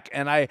my back?"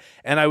 And I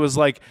was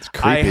like,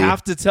 "I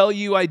have to tell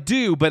you I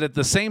do, but at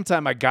the same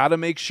time, I got to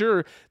make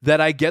sure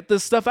that I get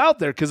this stuff out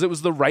there because it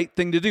was the right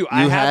thing to do."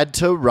 You had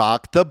to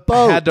rock the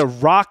boat. I had to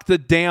rock the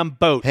damn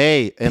boat.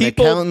 Hey, an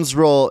accountant's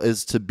role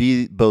is to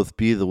both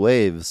be the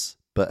waves,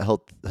 but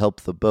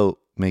help the boat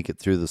make it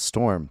through the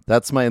storm.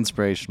 That's my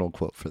inspirational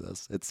quote for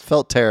this. It's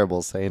felt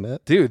terrible saying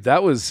it. Dude,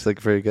 that was like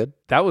very good.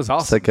 That was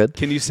awesome. Is that good?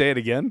 Can you say it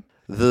again?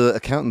 The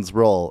accountant's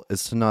role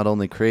is to not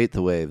only create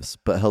the waves,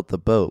 but help the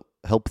boat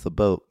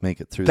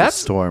make it through the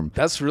storm.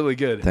 That's really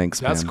good.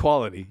 Thanks, man. That's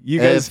quality. You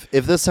guys,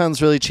 if this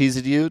sounds really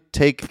cheesy to you,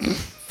 take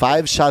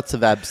 5 shots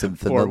of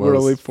absinthe. We're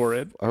only 4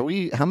 in. Are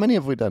we? How many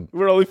have we done?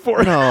 We're only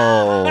 4.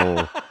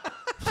 No.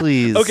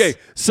 Please. Okay,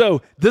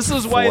 so this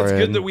is why it's Foreign.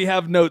 good that we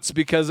have notes,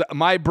 because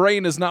my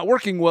brain is not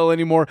working well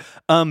anymore.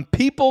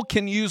 People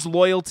can use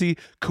loyalty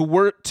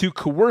to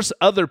coerce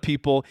other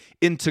people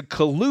into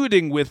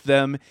colluding with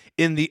them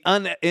in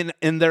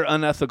their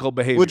unethical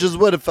behavior. Which is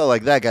what it felt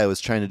like that guy was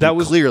trying to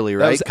do clearly,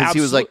 right? Because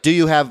he was like, do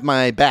you have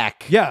my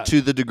back? Yeah.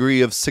 To the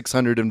degree of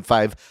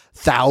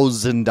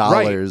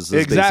 $605,000 is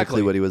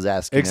basically what he was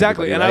asking.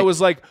 Exactly. And right? I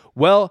was like,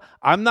 well,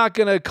 I'm not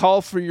going to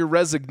call for your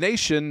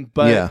resignation,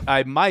 but Yeah.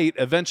 I might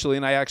eventually.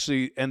 And I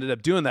actually ended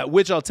up doing that,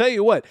 which I'll tell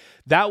you what,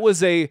 that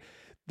was an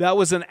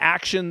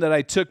action that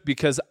I took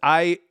because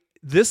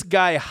this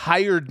guy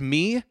hired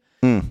me.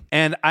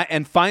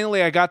 And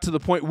finally I got to the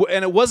point,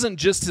 and it wasn't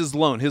just his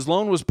loan. His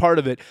loan was part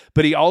of it,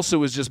 but he also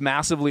was just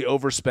massively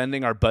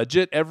overspending our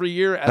budget every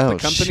year at the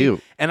company.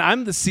 Shoot. And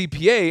I'm the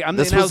CPA.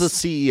 This was the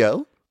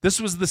CEO?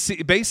 This was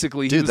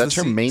basically. Dude, he was that's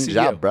the your main CEO.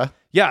 job, bruh.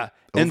 Yeah.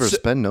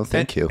 Overspend, no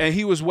thank you. And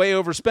he was way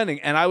overspending.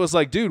 And I was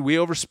like, dude,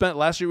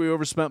 last year we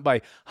overspent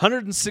by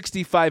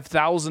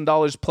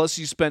 $165,000, plus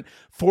you spent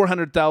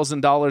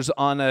 $400,000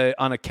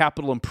 on a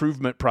capital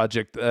improvement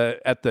project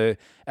at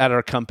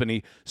our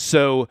company.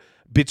 So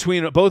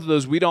between both of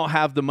those, we don't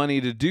have the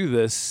money to do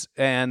this.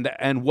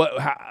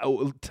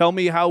 Tell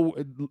me how.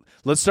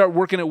 Let's start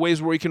working at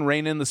ways where we can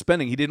rein in the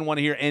spending. He didn't want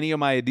to hear any of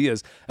my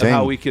ideas of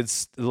how we could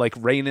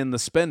rein in the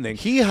spending.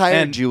 He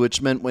hired you,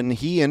 which meant when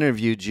he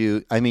interviewed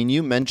you, I mean,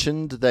 you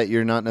mentioned that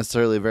you're not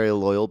necessarily a very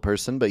loyal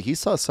person, but he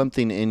saw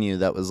something in you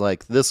that was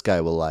like, this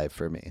guy will lie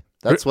for me.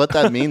 That's what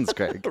that means,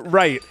 Craig.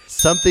 Right.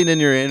 Something in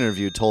your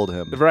interview told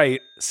him. Right.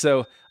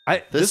 So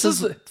This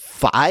is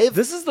 5?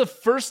 This is the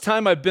first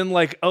time I've been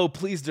like, oh,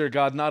 please, dear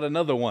God, not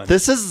another one.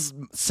 This is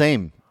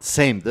same.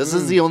 This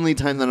is the only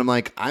time that I'm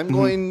like, I'm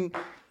going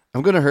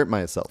to hurt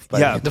myself. By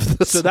the end of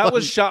this so that one.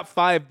 was shot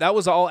 5. That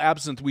was all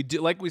absinthe. We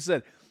did, like we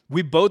said,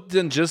 we both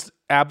did just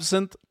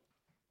absinthe.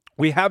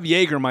 We have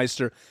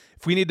Jägermeister.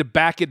 If we need to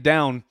back it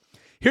down,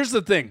 here's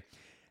the thing: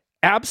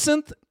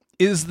 absinthe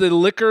is the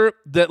liquor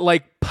that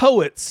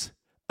poets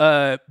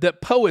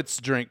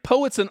drink.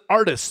 Poets and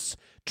artists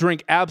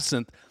drink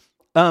absinthe.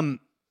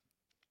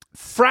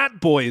 Frat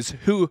boys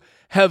who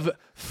have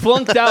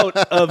flunked out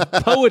of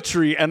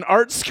poetry and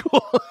art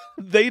school,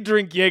 they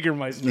drink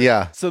Jägermeister.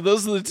 Yeah. So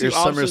those are the two Your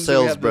options. summer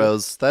sales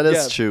bros. That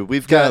is true.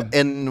 We've got,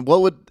 and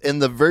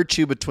the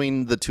virtue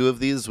between the two of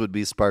these would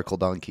be Sparkle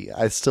Donkey.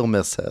 I still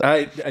miss it.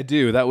 I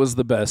do. That was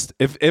the best.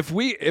 If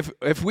we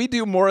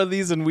do more of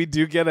these and we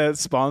do get a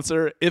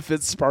sponsor, if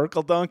it's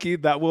Sparkle Donkey,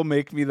 that will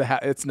make me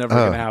it's never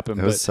going to happen.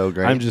 It was so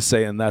great. I'm just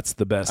saying that's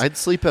the best. I'd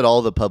sleep at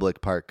all the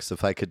public parks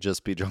if I could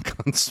just be drunk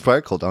on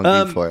Sparkle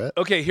Donkey for it.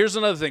 Okay, here's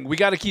another thing. We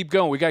got to keep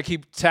going. We got to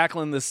keep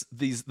tackling this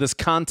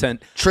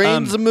content.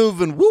 Trains are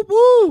moving. Woo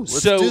woo.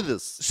 Let's do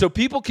this. So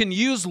people can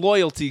use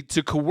loyalty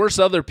to coerce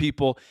other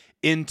people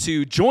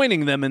into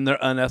joining them in their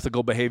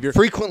unethical behavior.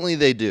 Frequently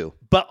they do.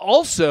 But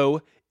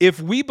also,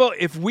 if we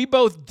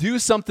both do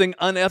something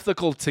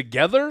unethical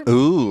together,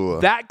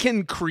 that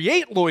can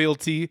create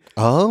loyalty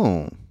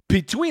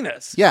between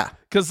us. Yeah.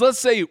 Because let's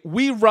say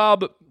we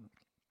rob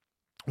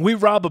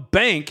a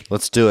bank.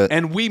 Let's do it.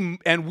 And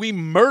we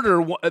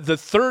murder the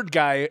third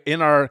guy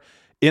in our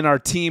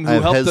team who I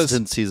have helped us.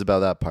 hesitancies about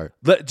that part.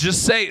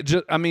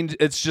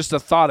 It's just a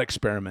thought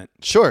experiment.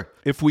 Sure.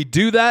 If we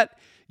do that,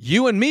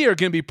 you and me are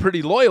going to be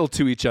pretty loyal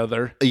to each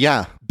other.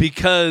 Yeah.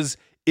 Because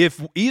if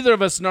either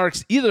of us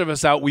narcs either of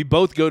us out, we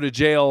both go to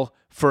jail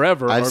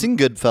forever. I've seen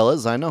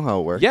Goodfellas. I know how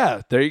it works.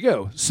 Yeah, there you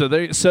go. So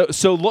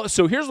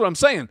here's what I'm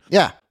saying.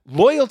 Yeah.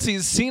 Loyalty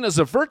is seen as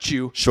a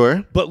virtue.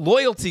 Sure. But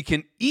loyalty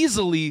can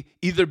easily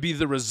either be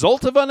the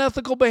result of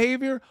unethical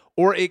behavior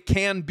or it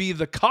can be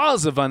the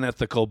cause of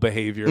unethical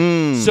behavior.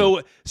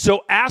 So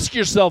ask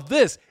yourself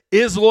this: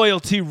 is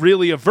loyalty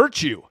really a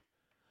virtue?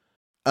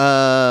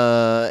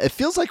 It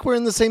feels like we're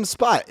in the same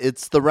spot.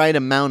 It's the right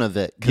amount of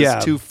it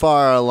because too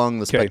far along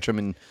the spectrum.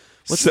 And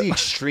what's the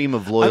extreme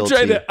of loyalty?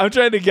 I'm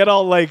trying to get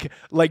all like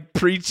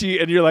preachy,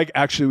 and you're like,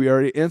 actually, we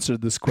already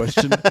answered this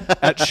question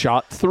at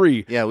shot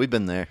 3. Yeah, we've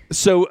been there.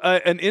 So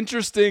an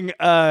interesting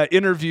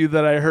interview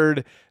that I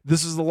heard.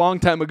 This was a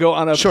long time ago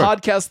on a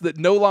podcast that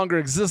no longer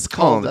exists.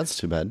 Called. Oh, that's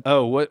too bad.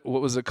 Oh, what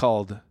was it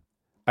called?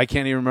 I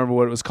can't even remember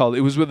what it was called.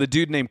 It was with a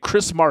dude named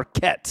Chris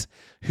Marquette,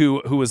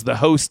 who was the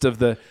host of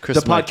the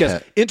podcast.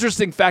 Marquette.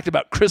 Interesting fact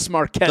about Chris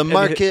Marquette. The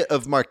Market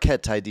of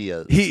Marquette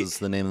Ideas is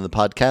the name of the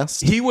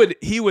podcast. He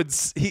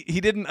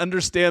didn't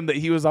understand that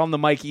he was on the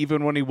mic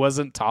even when he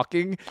wasn't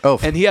talking. Oh.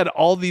 And he had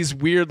all these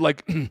weird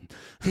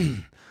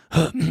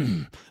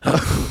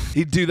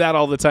he'd do that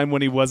all the time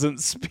when he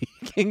wasn't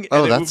speaking.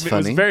 Oh, and that's it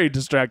funny. was very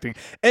distracting.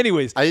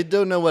 Anyways, I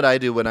don't know what I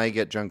do when I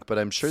get drunk, but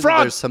I'm sure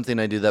that there's something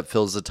I do that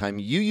fills the time.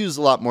 You use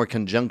a lot more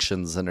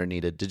conjunctions than are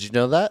needed. Did you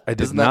know that? I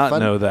did not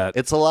know that.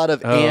 It's a lot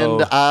of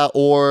and,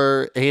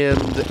 or,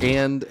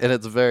 and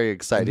it's very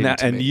exciting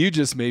to me. You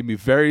just made me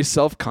very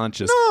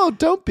self-conscious. No,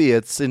 don't be.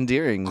 It's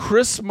endearing.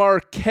 Chris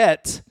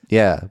Marquette.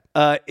 Yeah.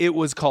 It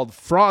was called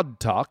Fraud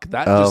Talk.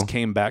 That just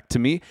came back to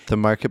me. The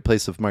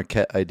Marketplace of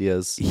Marquette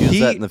Ideas. Use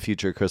that in the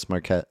future, Chris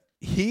Marquette.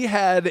 he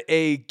had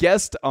a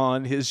guest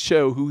on his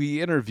show who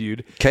he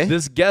interviewed. Okay.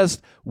 This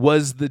guest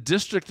was the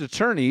district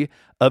attorney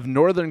of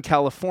Northern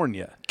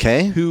California.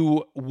 Okay.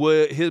 Who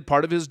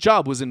part of his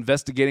job was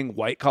investigating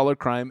white collar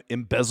crime,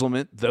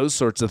 embezzlement, those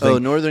sorts of things. Oh,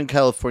 Northern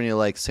California,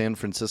 like San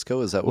Francisco?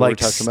 Is that what we're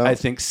talking about? I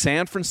think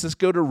San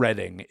Francisco to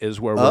Redding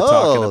is where we're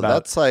talking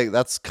about.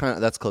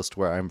 That's close to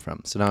where I'm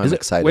from. So now I'm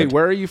excited. Wait,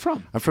 where are you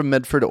from? I'm from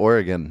Medford,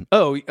 Oregon.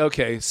 Oh,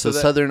 okay. So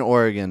Southern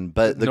Oregon,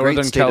 but the Northern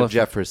great state California. of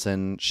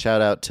Jefferson.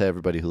 Shout out to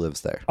everybody who lives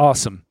there.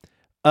 Awesome.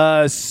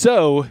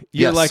 So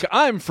you're Yes. like,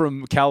 I'm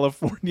from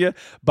California,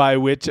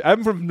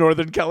 I'm from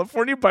Northern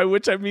California, by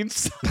which I mean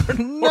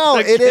Southern No,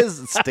 Oregon. it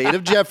is state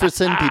of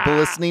Jefferson. People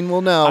listening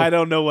will know. I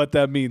don't know what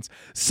that means.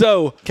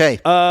 So, 'Kay.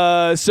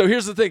 So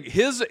here's the thing.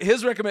 His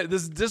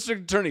this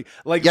district attorney,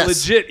 like Yes.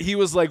 legit, he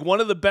was like, one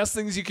of the best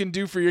things you can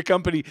do for your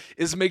company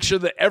is make sure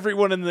that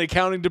everyone in the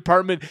accounting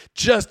department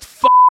just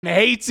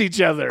hates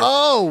each other.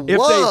 Oh,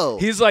 whoa.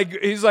 He's like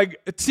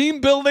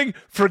team building,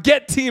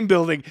 forget team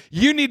building.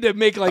 You need to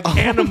make like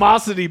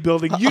animosity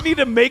building. You need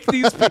to make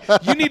these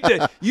you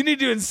need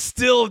to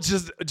instill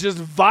just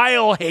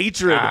vile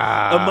hatred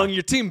among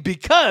your team,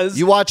 because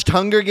You watched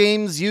Hunger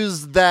Games?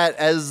 Use that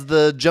as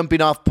the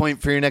jumping off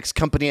point for your next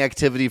company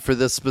activity for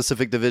this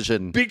specific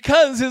division.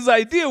 Because his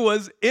idea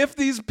was, if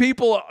these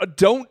people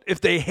if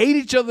they hate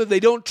each other, they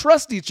don't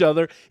trust each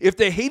other. If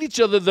they hate each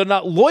other, they're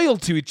not loyal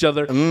to each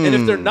other. And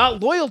if they're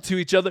not loyal to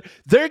each other,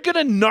 they're going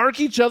to narc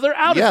each other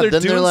out Yeah, if they're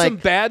then they're doing like, some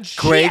bad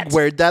shit. Greg,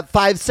 where'd that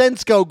 5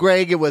 cents go,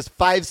 Greg? It was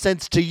 5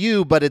 cents to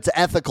you, but it's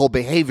ethical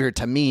behavior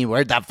to me.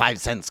 Where'd that 5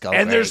 cents go,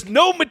 And Greg? there's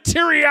no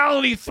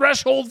materiality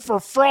threshold for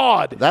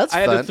fraud. That's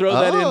I had to fun. throw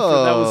that in.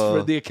 That was Oh.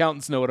 for the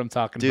accountants know what I'm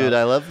talking Dude, about.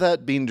 I love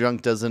that being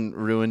drunk doesn't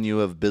ruin you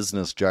of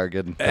business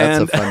jargon.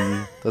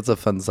 That's a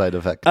fun side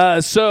effect.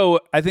 So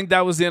I think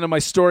that was the end of my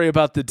story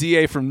about the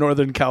DA from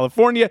Northern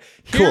California.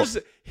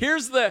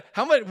 Here's the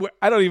how much.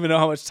 I don't even know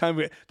how much time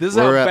this is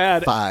We're how at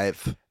bad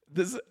 5.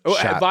 This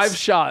shots. 5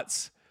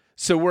 shots.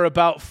 So we're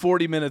about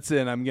 40 minutes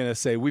in. I'm gonna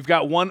say we've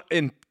got one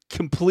in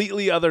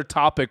completely other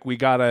topic. We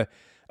got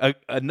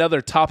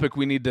another topic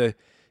we need to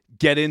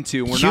get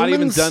into. We're not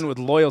even done with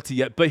loyalty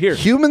yet. But here,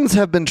 Humans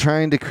have been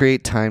trying to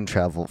create time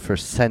travel for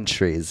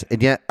centuries,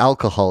 and yet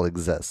alcohol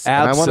exists.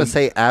 And I want to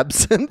say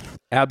absinthe.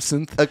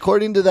 Absinthe.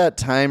 According to that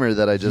timer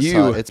that I just You-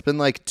 saw, it's been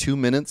like 2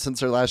 minutes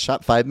since our last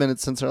shot, 5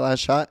 minutes since our last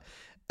shot.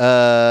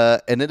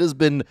 And it has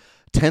been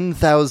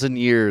 10,000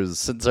 years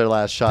since our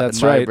last shot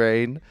That's in my right.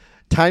 brain.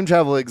 Time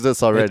travel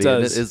exists already,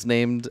 and does. it is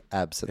named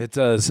absinthe. It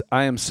does.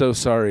 I am so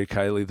sorry,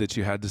 Kylie, that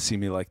you had to see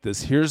me like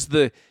this. Here's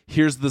the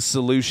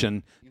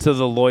solution to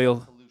the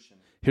loyal.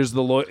 Here's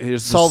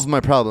Solve my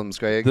problems,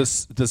 Greg.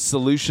 the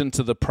solution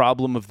to the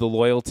problem of the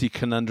loyalty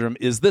conundrum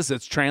is this.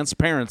 It's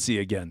transparency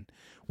again.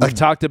 We've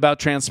talked about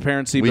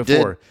transparency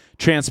before.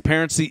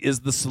 Transparency is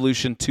the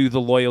solution to the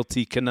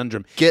loyalty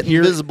conundrum. Get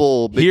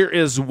visible. Here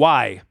is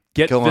why.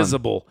 Get Go on.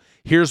 visible.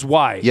 Here's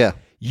why. Yeah.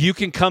 You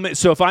can come in.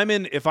 So if I'm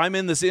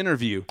in this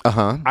interview,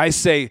 I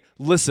say,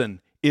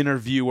 listen,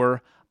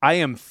 interviewer, I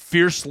am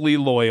fiercely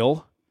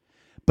loyal,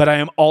 but I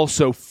am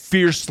also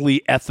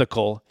fiercely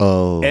ethical.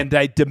 Oh. And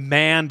I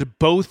demand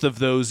both of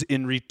those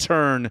in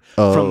return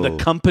from the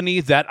company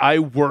that I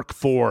work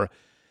for.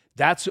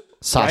 That's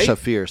Sasha right?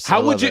 Fierce. How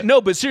I would love you? it. No,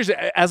 but seriously,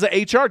 as an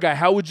HR guy,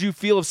 how would you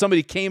feel if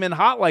somebody came in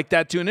hot like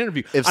that to an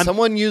interview? If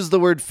someone used the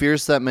word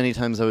fierce that many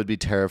times, I would be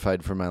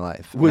terrified for my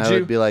life. Would I you?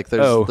 would be like,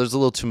 there's a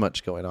little too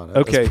much going on. At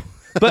this Okay. point.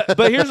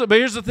 but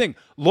here's the thing.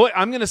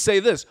 I'm going to say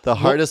this. The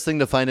hardest thing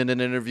to find in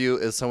an interview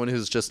is someone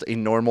who's just a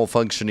normal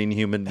functioning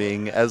human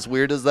being. As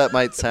weird as that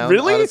might sound,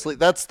 Really? honestly,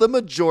 that's the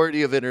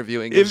majority of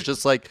interviewing. It's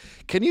just like,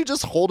 can you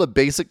just hold a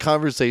basic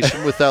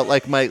conversation without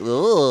like my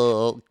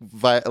those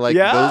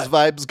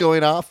vibes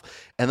going off?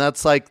 And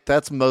that's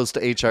most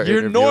HR. You're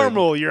interviewing.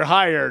 normal. You're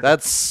hired.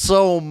 That's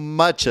so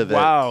much of it.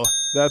 Wow.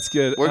 That's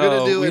good. We're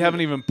gonna do We it-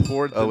 haven't even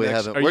poured. Oh, we next.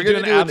 haven't. Are We're you gonna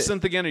doing do an-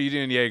 absinthe again? Or are you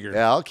doing Jaeger?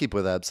 Yeah, I'll keep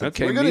with absinthe.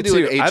 Okay, We're going me to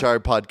do too. an HR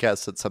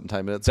podcast at some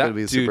time, and it's going to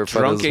be super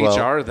fun drunk as well.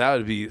 HR. That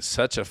would be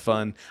such a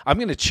fun. I'm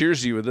going to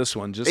cheers you with this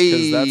one just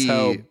because that's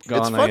how It's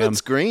gone fun. I am.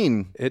 It's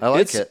green. I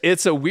like it.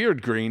 It's a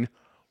weird green.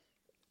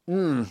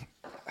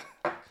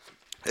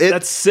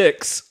 That's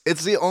 6.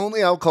 It's the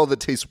only alcohol that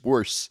tastes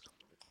worse.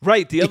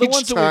 Right. The other Each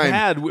ones that time. we've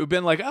had, we've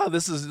been like, oh,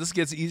 this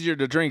gets easier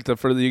to drink the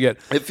further you get.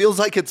 It feels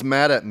like it's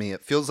mad at me.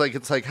 It feels like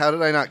it's like, how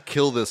did I not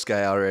kill this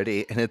guy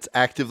already? And it's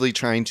actively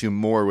trying to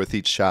more with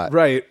each shot.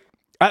 Right.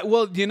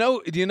 Well, do you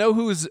know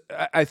who's?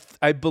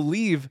 I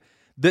believe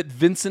that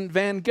Vincent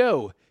Van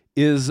Gogh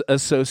is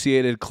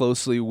associated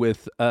closely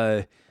with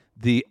the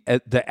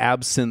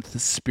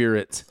absinthe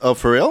spirit. Oh,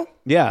 for real?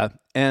 Yeah,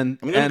 and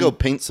I'm going to go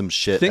paint some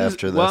shit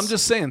after this. Well, I'm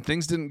just saying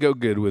things didn't go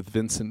good with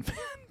Vincent Van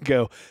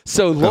Gogh.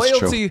 So That's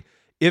loyalty. true.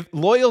 If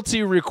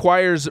loyalty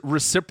requires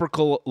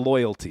reciprocal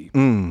loyalty,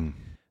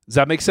 does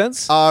that make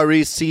sense?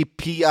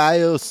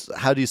 R-E-C-P-I-O.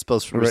 How do you spell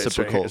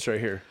reciprocal? It's right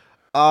here.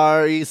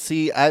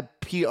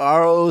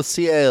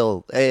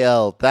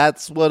 R-E-C-I-P-R-O-C-A-L.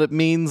 That's what it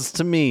means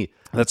to me.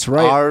 That's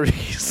right.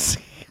 R-E-C.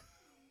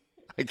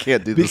 I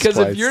can't do this because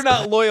twice. if you're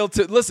not loyal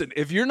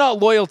if you're not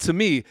loyal to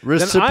me,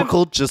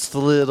 Reciprocal just a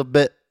little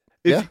bit.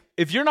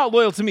 If you're not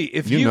loyal to me,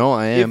 if you know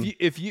I am.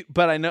 If you,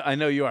 but I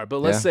know you are. But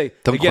let's say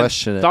Don't again,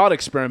 question it. thought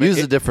experiment.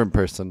 Use a different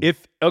person.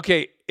 If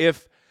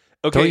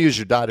Don't use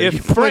your daughter. If You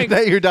Frank, pointed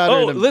at your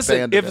daughter and listen,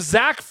 abandoned if it.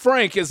 Zach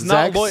Frank is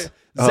not loyal,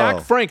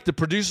 Zach Frank, the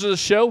producer of the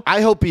show,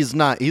 I hope he's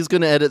not. He's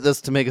going to edit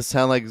this to make us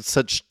sound like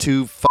such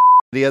two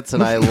idiots,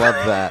 and I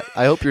love that.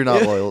 I hope you're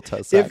not loyal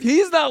to Zach. if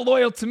he's not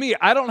loyal to me,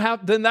 I don't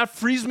have. Then that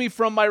frees me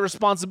from my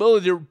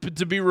responsibility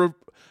to be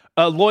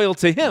loyal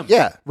to him.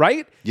 Yeah.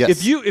 Right.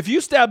 Yes. If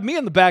you stab me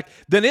in the back,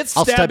 then it's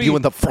I'll stab you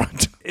in the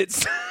front.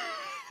 It's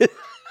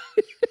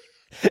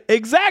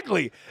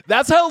exactly.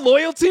 That's how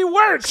loyalty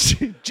works.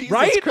 Jesus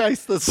right?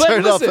 Christ, this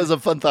started off as a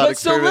fun thought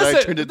experiment.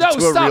 I turned it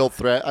into a real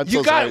threat. I'm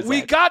so sorry,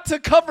 We Zach. got to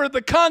cover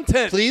the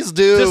content. Please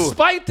do.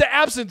 Despite the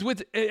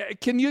absinthe,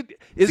 can you?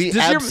 The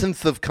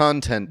absinthe of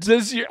content.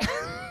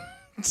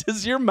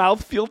 Does your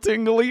mouth feel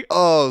tingly?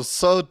 Oh,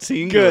 so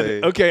tingly.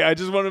 Good. Okay, I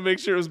just want to make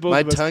sure it was both My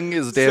of us. tongue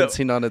is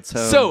dancing on its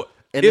own. So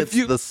and if it's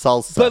you the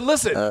salsa. But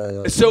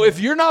listen, so if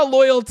you're not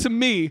loyal to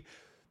me,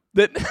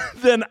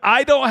 then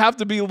I don't have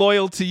to be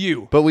loyal to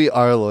you. But we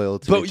are loyal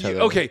to each other.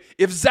 Okay,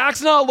 if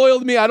Zach's not loyal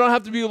to me, I don't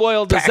have to be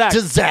loyal to Back Zach.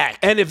 to Zach.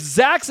 And if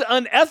Zach's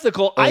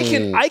unethical,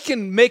 I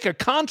can make a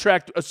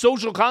contract, a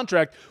social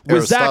contract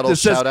with Zach that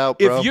says shout out,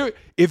 bro.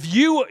 if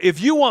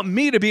you want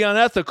me to be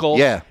unethical,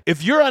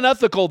 if you're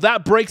unethical,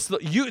 that breaks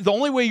the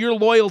only way you're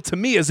loyal to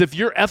me is if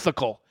you're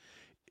ethical.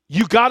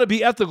 You got to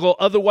be ethical,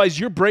 otherwise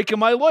you're breaking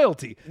my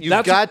loyalty.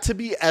 You've got to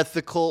be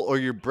ethical, or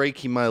you're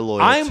breaking my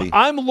loyalty.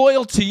 I'm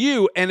loyal to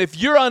you, and if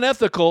you're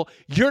unethical,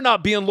 you're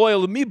not being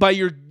loyal to me by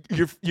your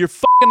fucking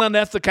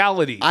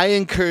unethicality. I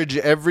encourage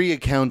every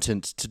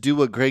accountant to do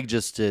what Greg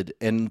just did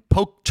and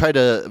try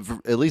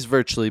to, at least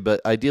virtually, but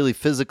ideally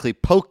physically,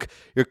 poke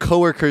your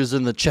coworkers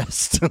in the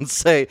chest and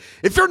say,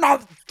 if you're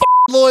not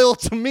loyal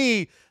to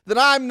me, then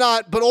I'm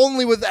not, but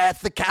only with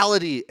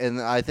ethicality.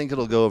 And I think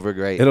it'll go over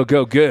great. It'll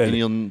go good. And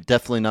you'll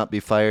definitely not be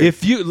fired.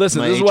 If you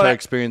listen, my this is HR what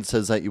experience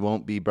says that you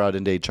won't be brought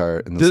into HR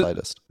in the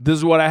slightest. This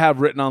is what I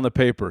have written on the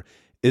paper.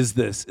 Is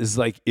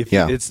like if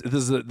this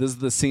is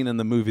the scene in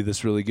the movie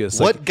that's really good. It's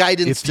what like,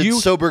 guidance did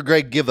Sober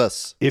Greg give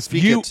us?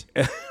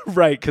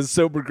 Right, because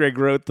Sober Greg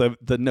wrote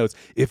the notes.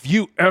 If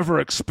you ever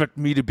expect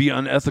me to be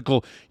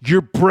unethical,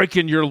 you're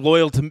breaking your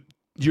loyalty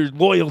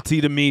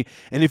to me,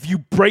 and if you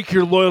break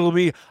your loyalty to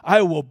me,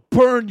 I will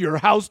burn your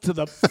house to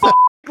the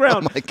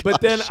ground.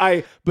 But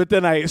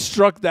then I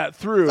struck that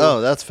through.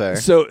 Oh, that's fair.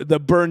 So the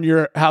burn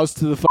your house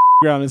to the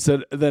ground and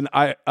said, then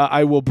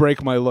I will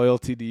break my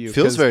loyalty to you.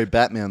 Feels very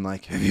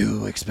Batman-like. If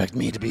you expect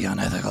me to be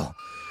unethical,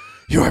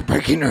 you are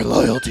breaking your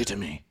loyalty to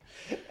me.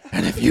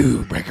 And if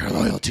you break your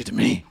loyalty to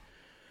me,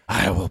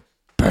 I will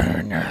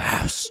burn your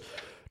house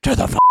to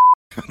the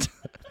ground.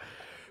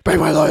 Break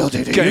my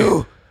loyalty to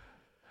you.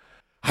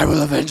 I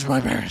will avenge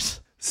my parents.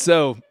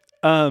 So,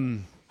 I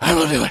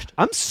will do it.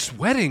 I'm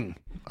sweating.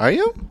 Are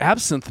you?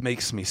 Absinthe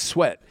makes me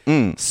sweat.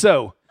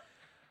 So,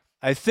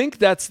 I think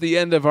that's the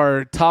end of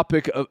our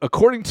topic.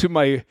 According to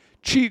my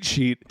cheat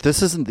sheet,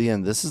 this isn't the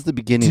end. This is the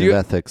beginning of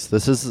ethics.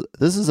 This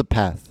is a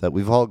path that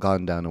we've all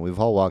gone down, and we've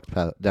all walked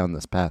down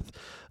this path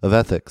of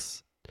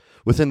ethics.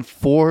 Within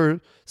 4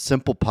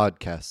 simple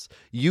podcasts,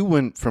 you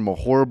went from a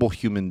horrible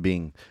human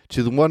being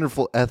to the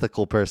wonderful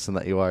ethical person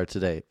that you are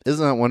today.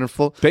 Isn't that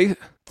wonderful?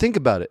 Think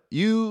about it.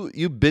 You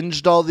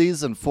binged all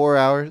these in 4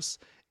 hours.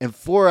 And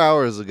 4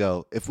 hours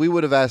ago, if we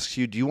would have asked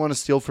you, do you want to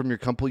steal from your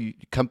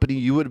company,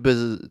 you would have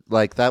been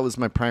like, that was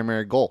my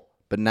primary goal.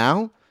 But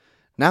now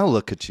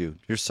look at you.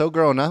 You're so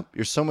grown up.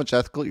 You're so much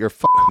ethical. You're a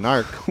fucking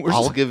narc.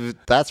 I'll give it,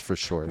 that's for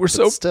sure. We're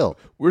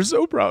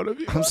so proud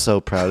of you. I'm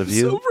so proud of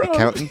you, so proud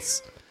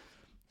accountants.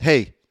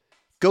 Hey,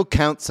 go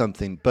count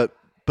something, but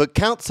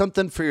count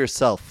something for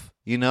yourself.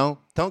 You know,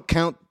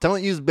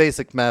 don't use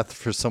basic math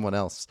for someone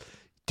else.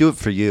 Do it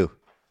for you.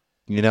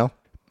 You know.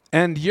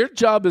 And your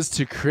job is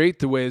to create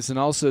the waves and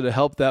also to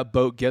help that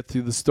boat get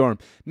through the storm.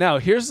 Now,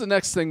 here's the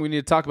next thing we need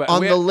to talk about.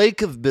 On the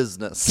lake of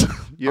business.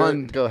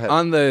 Go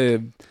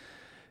ahead.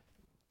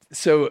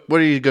 So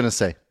what are you going to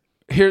say?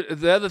 Here,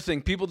 the other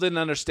thing, people didn't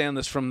understand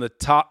this from the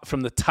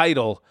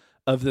title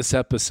of this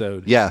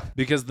episode. Yeah.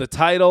 Because the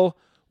title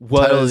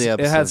was, it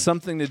had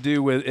something to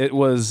do with, it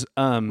was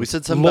we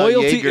said something loyalty.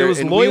 About Jaeger, it was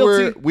and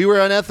loyalty. We were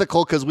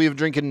unethical because we have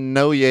drinking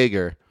no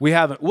Jaeger. We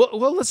haven't.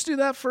 Well, let's do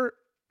that for...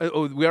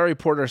 we already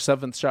poured our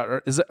 7th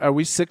shot. Are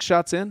we 6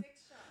 shots in?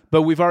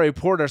 But we've already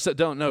poured our.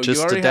 Don't no. Just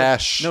you already a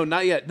dash. No,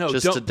 not yet. No,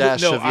 just don't. A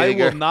dash no, of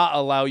Jaeger. I will not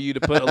allow you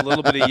to put a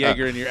little bit of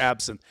Jaeger in your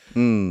absinthe.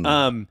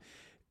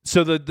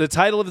 So the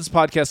title of this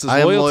podcast is I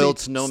am Loyalty. Loyal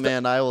to no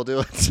man. I will do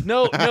it.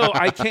 No,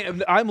 I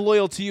can't. I'm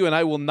loyal to you, and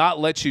I will not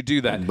let you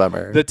do that.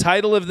 Bummer. The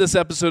title of this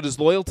episode is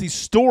Loyalty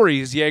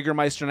Stories,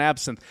 Jägermeister and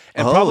Absinthe.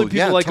 And probably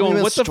people are like,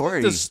 what the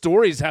fuck does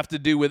stories have to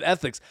do with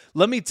ethics?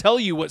 Let me tell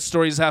you what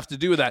stories have to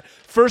do with that.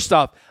 First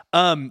off,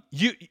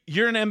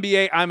 you're an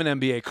MBA, I'm an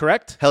MBA,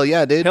 correct? Hell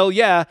yeah, dude. Hell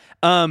yeah.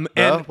 And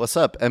what's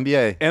up,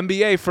 MBA?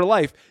 MBA for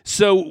life.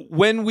 So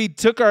when we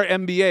took our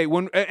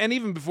MBA, and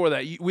even before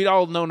that, we'd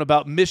all known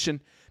about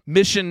mission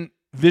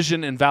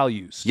vision, and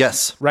values.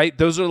 Yes. Right?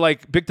 Those are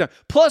like big time.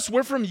 Plus,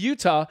 we're from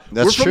Utah.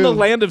 That's we're from true. the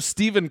land of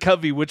Stephen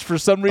Covey, which for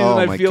some reason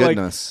I feel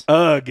goodness.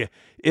 like, ugh.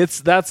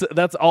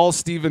 That's all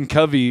Stephen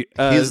Covey.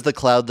 He's the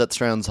cloud that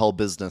surrounds whole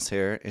business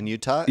here in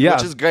Utah, Yeah.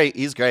 which is great.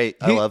 He's great.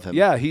 I love him.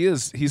 Yeah, he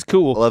is. He's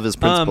cool. I love his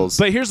principles.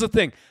 But here's the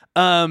thing.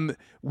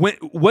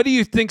 What do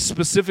you think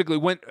specifically?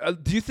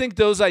 Do you think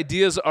those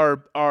ideas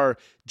are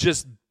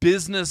just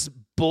business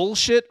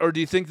bullshit, or do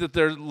you think that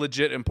they're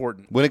legit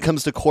important? When it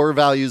comes to core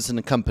values in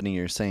a company,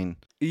 you're saying?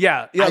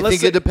 Yeah. I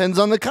think it depends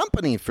on the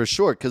company for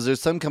sure, because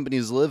there's some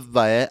companies live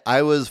by it.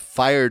 I was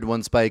fired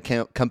once by a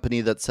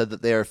company that said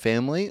that they are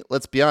family.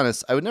 Let's be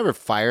honest, I would never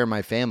fire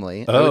my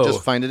family. I would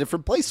just find a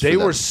different place for them.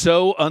 They were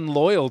so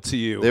unloyal to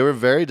you. They were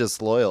very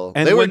disloyal.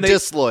 And they were when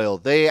disloyal.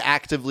 They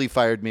actively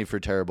fired me for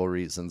terrible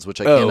reasons, which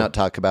I cannot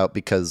talk about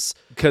because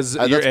your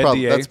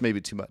NDA. That's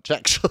maybe too much,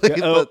 actually.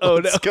 Yeah,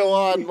 let's go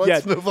on.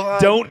 Let's move on.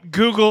 Don't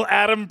Google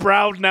Adam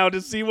Proud now to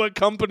see what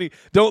company.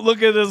 Don't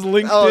look at his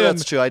LinkedIn. Oh,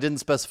 that's true. I didn't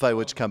specify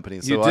which company,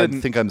 so I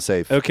think I'm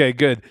safe. Okay,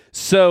 good.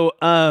 So,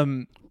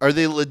 are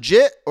they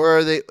legit or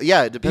are they?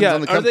 Yeah, it depends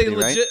on the company, are they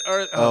legit?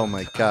 right? Oh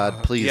my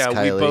God, please, yeah,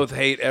 Kylie. we both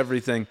hate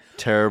everything.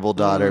 Terrible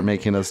daughter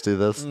making us do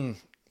this.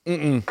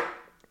 I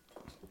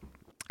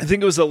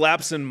think it was a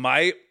lapse in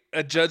my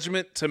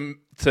judgment to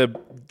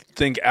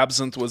think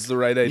Absinthe was the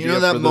right idea. You know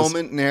that for this.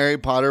 moment in Harry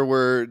Potter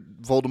where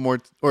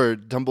Voldemort or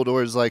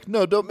Dumbledore is like,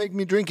 "No, don't make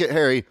me drink it,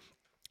 Harry,"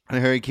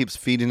 and Harry keeps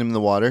feeding him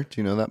the water.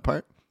 Do you know that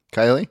part,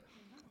 Kylie?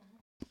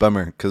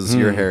 Bummer, because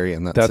you're Harry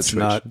in that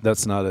situation.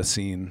 That's not a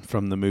scene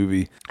from the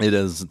movie. It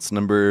is. It's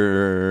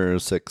number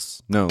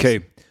 6. No.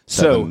 Okay.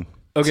 7,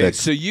 6.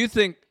 So you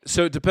think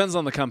so? It depends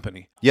on the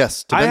company.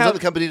 Yes, depends on the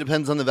company.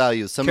 Depends on the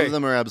values. Some of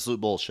them are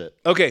absolute bullshit.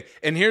 Okay,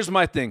 and here's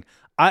my thing.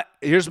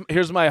 Here's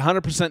my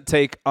 100%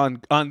 take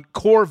on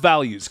core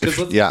values. Because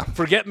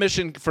forget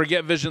mission,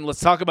 forget vision. Let's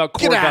talk about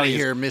core values. Get out of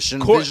here,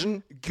 mission,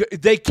 vision.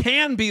 They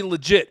can be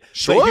legit.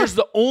 Sure. But here's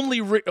the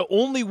only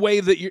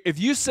way that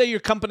if you say your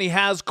company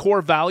has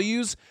core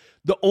values,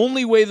 the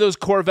only way those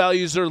core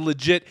values are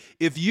legit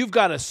if you've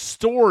got a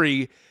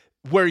story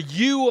where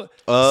you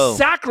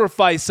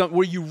sacrifice something,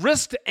 where you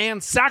risked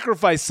and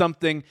sacrifice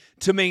something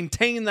to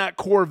maintain that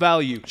core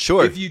value.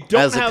 Sure. If you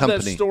don't have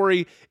that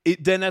story,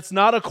 then that's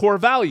not a core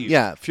value.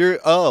 Yeah. If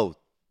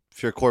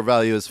your core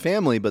value is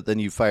family, but then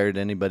you fired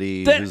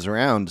anybody who's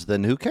around,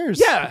 then who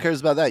cares? Yeah. Who cares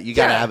about that? You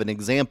got to have an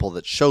example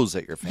that shows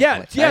that you're family.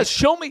 Yeah. Yeah.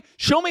 Right?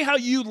 Show me how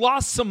you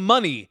lost some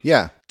money.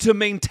 Yeah. To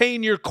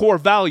maintain your core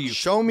value.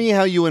 Show me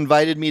how you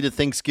invited me to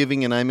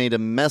Thanksgiving and I made a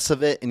mess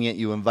of it, and yet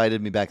you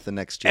invited me back the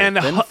next year. And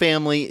then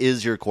family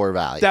is your core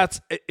value.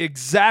 That's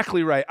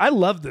exactly right. I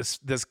love this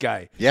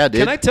guy. Yeah, dude.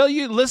 Can I tell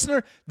you,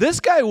 listener,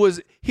 this guy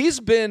he's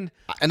been...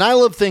 And I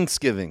love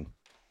Thanksgiving.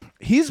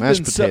 He's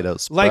mashed been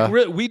potatoes.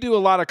 We do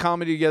a lot of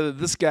comedy together.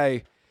 This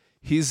guy,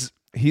 he's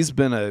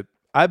been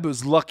I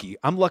was lucky.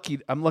 I'm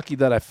lucky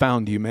that I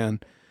found you, man.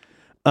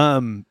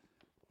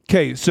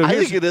 Okay, so I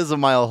think it is a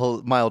mild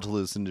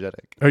hallucinogenic.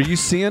 Are you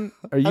seeing?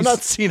 I'm not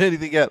seeing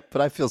anything yet,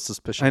 but I feel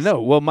suspicious. I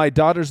know. Well, my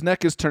daughter's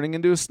neck is turning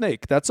into a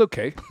snake. That's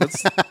okay.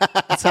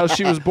 That's how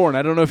she was born.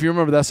 I don't know if you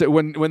remember that. So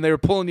when they were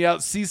pulling you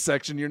out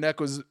C-section, your neck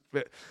was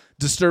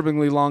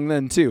disturbingly long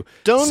then too.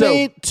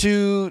 Donate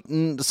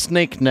to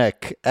Snake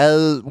Neck.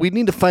 We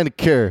need to find a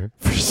cure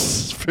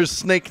for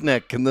Snake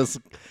Neck in this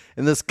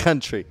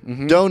country.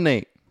 Mm-hmm.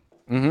 Donate.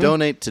 Mm-hmm.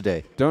 Donate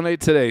today. Donate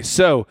today.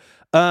 So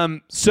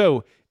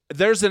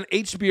there's an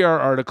HBR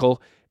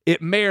article.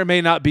 It may or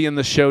may not be in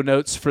the show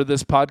notes for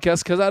this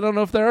podcast because I don't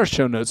know if there are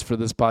show notes for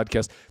this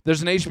podcast.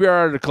 There's an HBR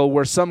article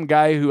where some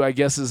guy who I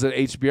guess is an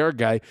HBR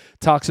guy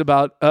talks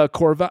about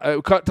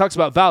talks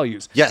about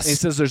values. Yes. And he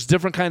says there's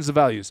different kinds of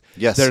values.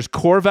 Yes. There's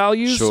core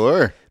values.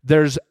 Sure.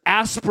 There's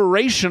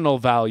aspirational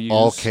values.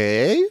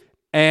 Okay.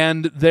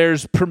 And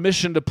there's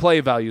permission to play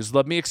values.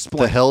 Let me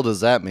explain. The hell does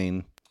that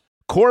mean?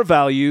 Core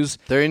values.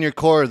 They're in your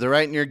core. They're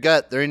right in your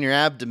gut. They're in your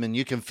abdomen.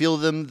 You can feel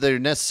them. They're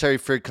necessary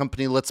for a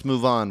company. Let's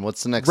move on.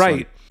 What's the next one?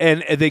 Right.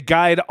 And they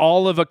guide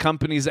all of a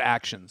company's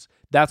actions.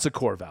 That's a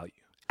core value.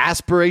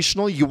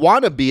 Aspirational. You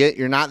want to be it.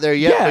 You're not there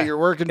yet, but you're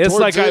working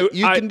towards it.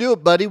 You can do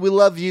it, buddy. We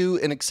love you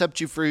and accept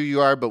you for who you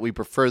are, but we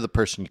prefer the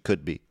person you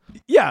could be.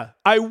 Yeah.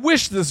 I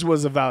wish this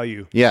was a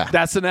value. Yeah.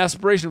 That's an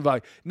aspiration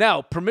value.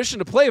 Now, permission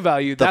to play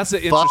value, that's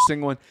an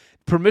interesting one.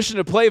 Permission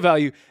to play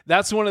value,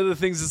 that's one of the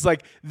things. It's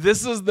like,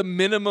 this is the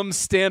minimum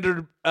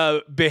standard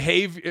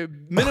behavior,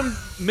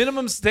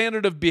 minimum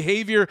standard of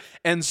behavior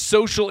and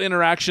social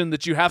interaction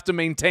that you have to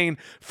maintain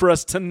for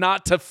us to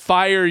not to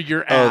fire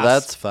your ass. Oh,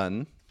 that's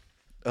fun.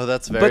 Oh,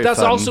 that's very fun. But that's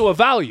also a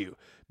value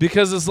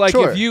because it's like,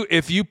 sure.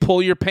 if you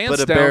pull your pants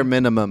down. But a bare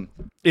minimum.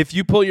 If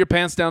you pull your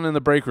pants down in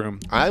the break room.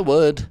 I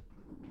would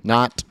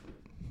not.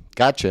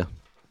 Gotcha.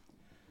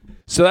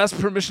 So that's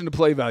permission to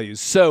play values.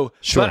 So,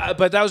 sure.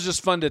 But that was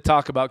just fun to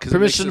talk about.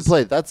 Permission to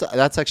play. That's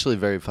actually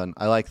very fun.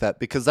 I like that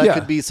because that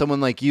could be someone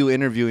like you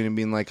interviewing and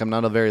being like, I'm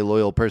not a very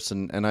loyal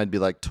person. And I'd be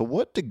like, to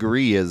what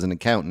degree as an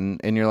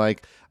accountant? And you're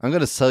like, I'm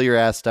going to sell your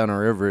ass down a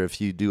river if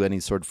you do any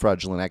sort of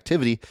fraudulent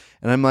activity.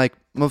 And I'm like,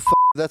 well,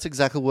 that's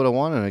exactly what I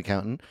want in an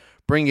accountant.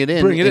 bring it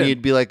in. Bring it in.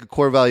 You'd be like, a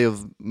core value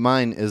of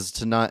mine is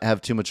to not have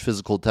too much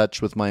physical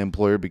touch with my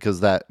employer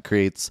because that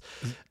creates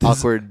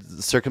awkward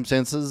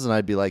circumstances. And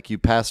I'd be like, you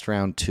passed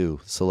round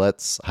 2, so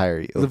let's hire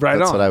you. Right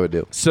That's on. what I would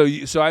do. So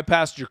I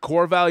passed your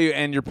core value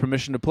and your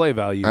permission to play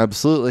value.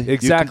 Absolutely.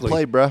 Exactly. You can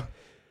play, bro.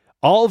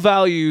 All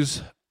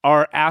values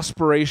are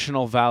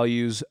aspirational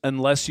values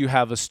unless you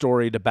have a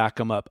story to back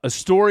them up. A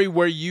story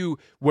where you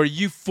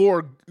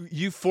forgoed,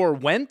 you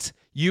forwent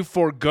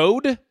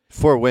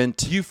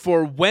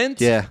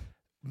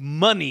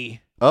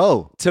money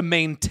to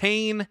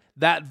maintain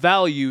that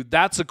value.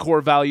 That's a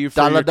core value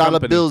for your company.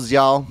 Dollar bills,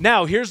 y'all.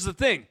 Now, here's the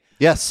thing.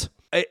 Yes.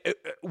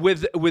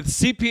 With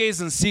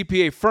CPAs and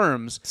CPA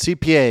firms,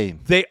 CPA,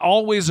 they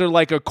always are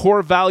like, a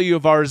core value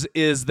of ours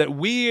is that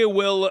we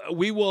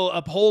will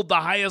uphold the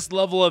highest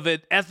level of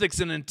ethics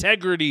and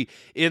integrity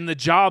in the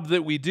job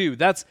that we do.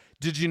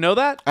 Did you know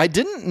that? I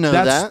didn't know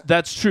that.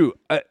 That's true.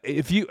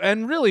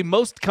 And really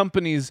most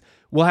companies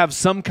will have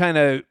some kind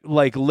of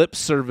like lip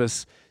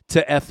service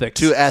to ethics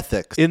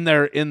in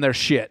their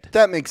shit.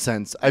 That makes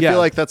sense. I feel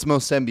like that's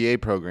most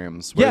MBA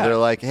programs where they're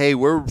like, hey,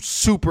 we're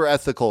super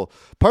ethical.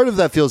 Part of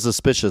that feels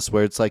suspicious,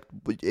 where it's like,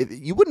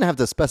 you wouldn't have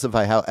to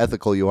specify how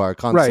ethical you are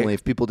constantly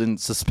if people didn't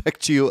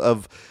suspect you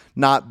of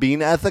not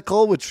being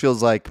ethical, which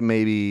feels like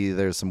maybe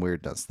there's some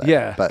weirdness there.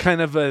 Yeah, but,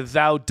 kind of a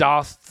thou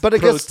doth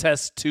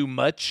protest too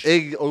much.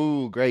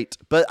 Oh, great.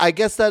 But I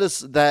guess that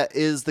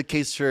is the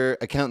case for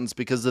accountants,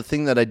 because the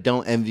thing that I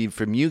don't envy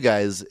from you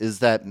guys is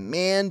that,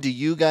 man, do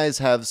you guys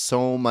have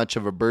so much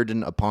of a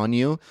burden upon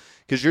you,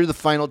 because you're the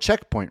final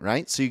checkpoint,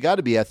 right? So you got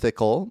to be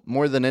ethical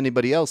more than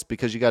anybody else,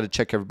 because you got to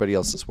check everybody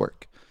else's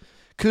work.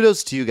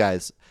 Kudos to you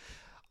guys.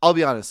 I'll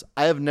be honest,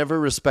 I have never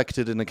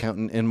respected an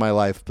accountant in my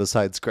life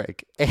besides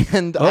Greg.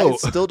 And I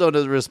still don't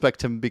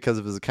respect him because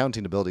of his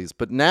accounting abilities.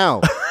 But now,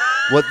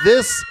 what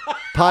this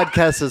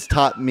podcast has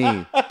taught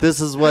me,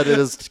 this is what it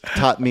has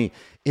taught me,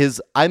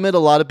 is I met a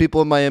lot of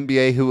people in my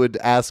MBA who would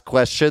ask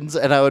questions,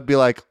 and I would be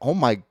like, oh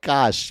my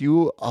gosh,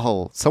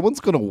 someone's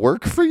going to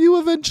work for you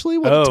eventually?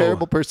 What a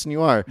terrible person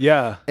you are.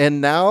 Yeah.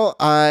 And now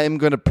I'm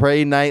going to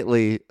pray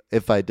nightly,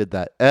 if I did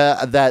that,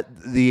 that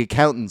the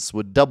accountants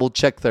would double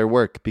check their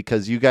work,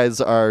 because you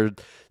guys are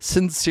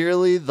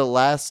sincerely the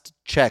last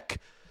check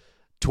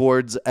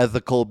towards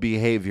ethical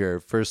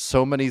behavior for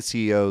so many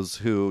CEOs,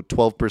 who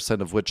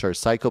 12% of which are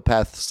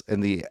psychopaths,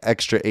 and the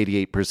extra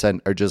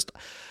 88% are just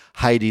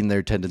hiding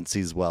their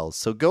tendencies well.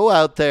 So go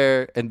out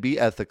there and be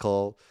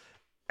ethical.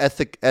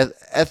 Ethic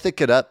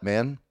it up,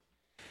 man.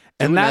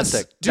 And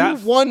do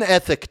one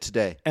ethic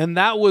today. And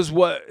that was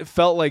what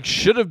felt like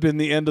should have been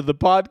the end of the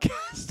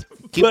podcast.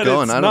 Keep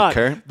going. I don't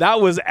care. That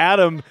was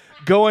Adam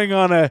going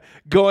on a.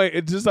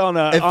 It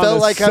felt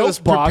like I was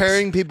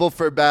preparing people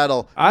for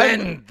battle.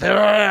 There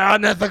are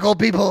unethical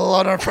people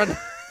on our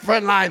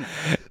front line.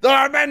 There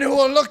are men who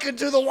will look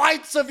into the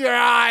whites of your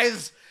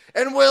eyes,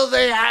 and will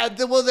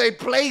they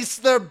place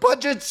their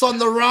budgets on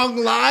the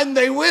wrong line?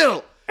 They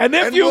will. And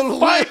if you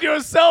find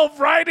yourself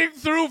riding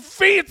through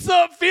fields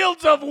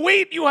of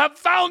wheat, you have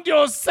found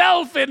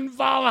yourself in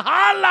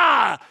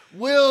Valhalla.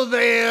 Will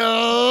they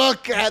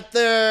look at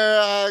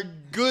their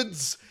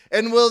goods,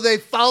 and will they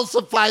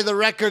falsify the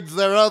records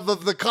thereof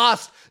of the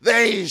cost?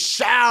 They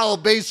shall,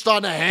 based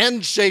on a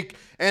handshake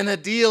and a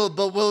deal,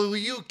 but will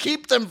you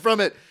keep them from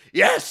it?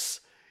 Yes,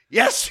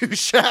 you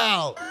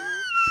shall.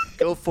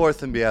 Go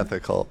forth and be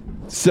ethical.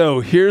 So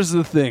here's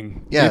the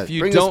thing. Yeah, if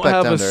you don't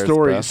have a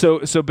story,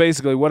 so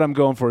basically what I'm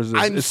going for is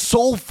this. I'm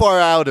so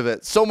far out of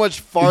it, so much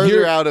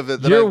farther out of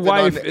it than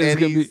I've been on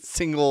any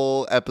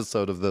single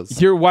episode of this.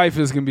 Your wife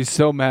is going to be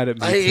so mad at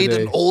me I today. ate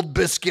an old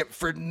biscuit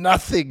for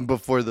nothing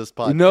before this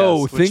podcast.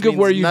 No, think of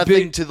where you've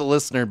nothing been. to the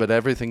listener, but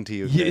everything to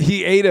you.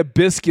 He ate a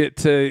biscuit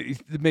to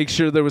make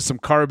sure there was some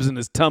carbs in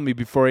his tummy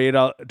before he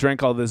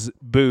drank all this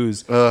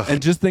booze. Ugh.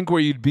 And just think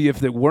where you'd be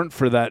if it weren't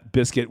for that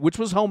biscuit, which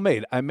was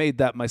homemade. I made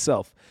that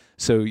myself.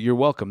 So you're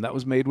welcome. That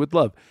was made with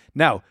love.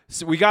 Now,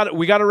 so we got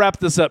to wrap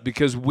this up,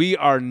 because we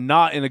are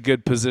not in a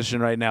good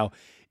position right now.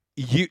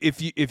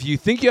 If you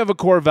think you have a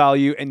core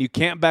value and you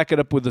can't back it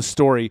up with a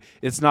story,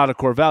 it's not a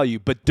core value.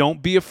 But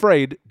don't be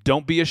afraid.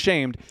 Don't be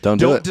ashamed.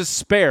 Don't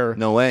despair.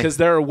 No way. Because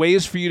there are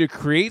ways for you to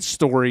create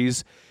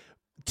stories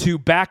to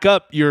back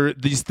up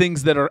these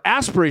things that are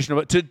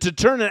aspirational, to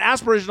turn an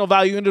aspirational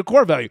value into a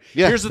core value.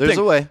 Yeah, here's the there's thing.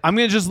 a way. I'm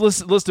going to just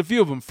list a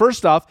few of them.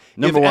 First off,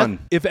 Number one.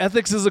 If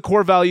ethics is a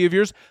core value of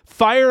yours,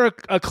 fire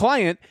a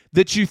client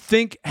that you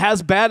think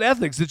has bad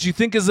ethics, that you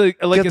think is get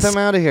them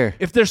out of here.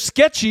 If they're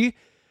sketchy,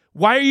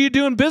 why are you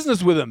doing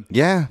business with them?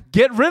 Yeah.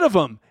 Get rid of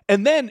them.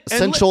 And then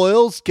essential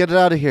oils, get it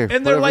out of here.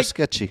 And they're like,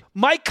 sketchy.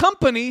 My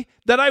company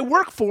that I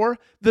work for,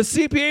 the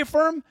CPA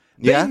firm,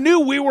 they knew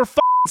we were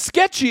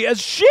sketchy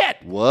as shit.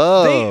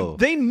 Whoa.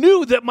 They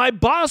knew that my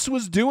boss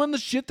was doing the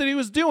shit that he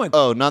was doing.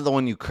 Oh, not the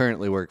one you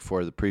currently work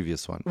for, the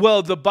previous one.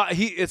 Well,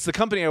 it's the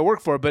company I work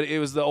for, but it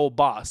was the old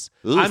boss.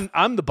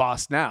 I'm the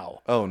boss now.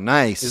 Oh,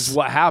 nice. Is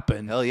what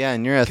happened. Hell yeah,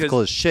 and you're ethical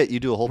as shit. You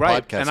do a whole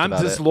podcast and I'm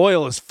about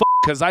disloyal as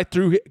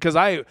because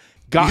I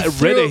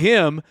got rid of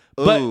him.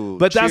 Ooh,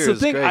 But that's the cheers,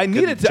 thing. Greg. I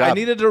Good job.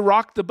 needed to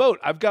rock the boat.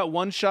 I've got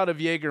one shot of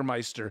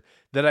Jägermeister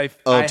that I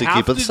have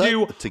keep to us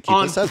do to keep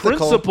on us ethical.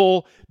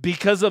 principle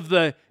because of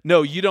the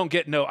no. You don't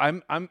get no.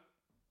 I'm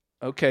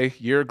okay.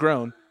 You're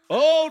grown.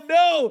 Oh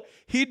no!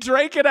 He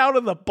drank it out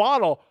of the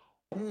bottle.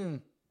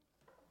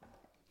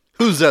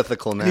 Who's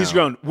ethical now? He's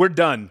grown. We're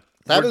done.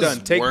 That We're is done.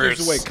 Take worse.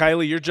 this away,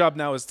 Kylie. Your job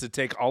now is to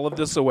take all of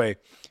this away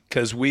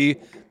because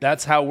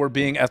that's how we're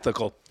being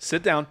ethical.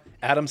 Sit down,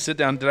 Adam. Sit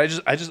down. I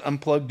just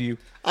unplugged you.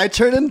 I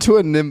turn into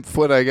a nymph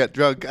when I get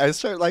drunk. I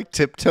start like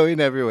tiptoeing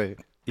everywhere.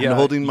 And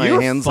holding my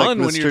you're hands fun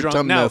like when you're Mr.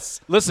 drunk. Now,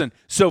 Tumnus. listen.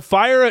 So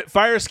fire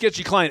a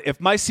sketchy client.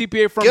 If my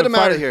CPA firm Get would him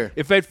out fire- of here.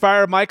 If they'd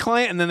fire my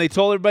client and then they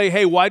told everybody,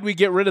 "Hey, why'd we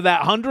get rid of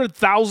that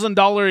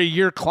 $100,000 a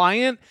year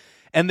client?"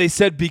 And they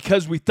said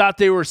because we thought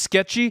they were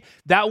sketchy,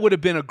 that would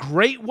have been a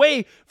great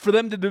way for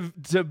them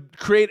to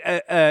create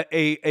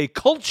a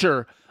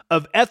culture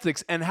of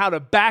ethics and how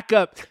to back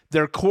up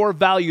their core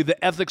value.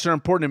 The ethics are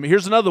important to me.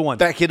 Here's another one.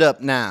 Back it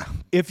up now.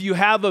 If you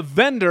have a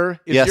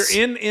vendor, if Yes.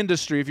 you're in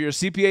industry, if you're a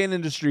CPA in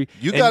industry,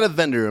 You and got a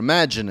vendor.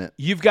 Imagine it.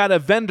 you've got a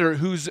vendor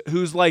who's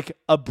like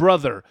a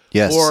brother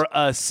Yes. or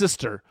a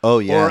sister Oh,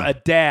 yeah. or a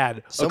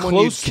dad. Someone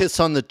you kiss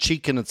on the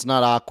cheek and it's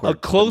not awkward. A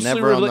closely but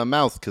never on rela- the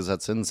mouth because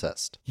that's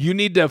incest.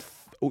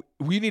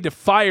 We need to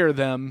fire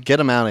them Get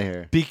them out of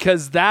here.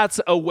 because that's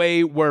a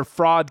way where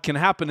fraud can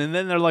happen. And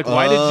then they're like,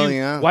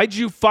 yeah. why'd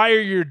you fire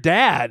your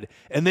dad?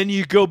 And then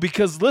you go,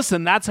 because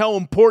listen, that's how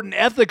important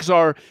ethics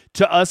are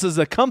to us as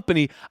a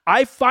company.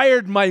 I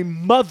fired my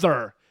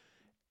mother.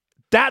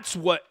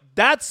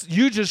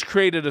 You just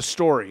created a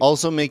story.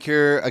 Also, make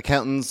your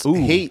accountants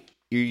hate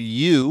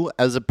you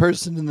as a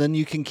person, and then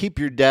you can keep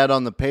your dad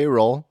on the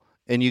payroll,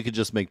 and you could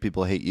just make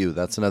people hate you.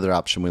 That's another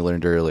option we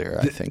learned earlier,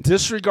 I think.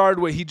 Disregard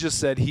what he just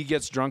said. He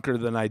gets drunker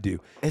than I do.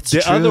 It's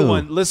the true. other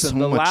one. Listen, So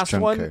the much last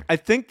drunker.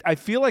 one. I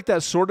feel like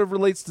that sort of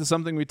relates to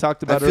something we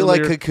talked I about feel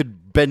earlier. like I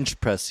could bench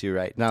press you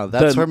right now.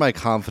 That's where my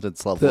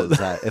confidence level is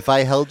at. If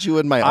I held you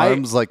in my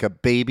arms like a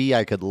baby,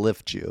 I could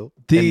lift you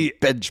and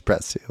bench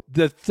press you.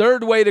 The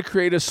third way to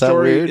create a that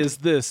story weird? is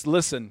this.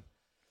 Listen,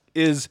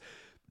 is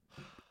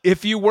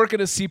if you work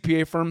at a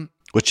CPA firm,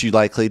 Which you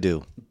likely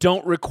do.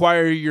 don't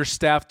require your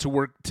staff to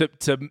work to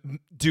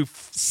do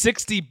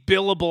 60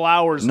 billable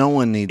hours. No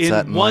one needs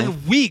that in in one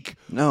life. week.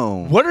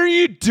 No. What are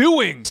you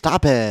doing?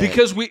 Stop it.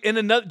 Because do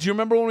you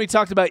remember when we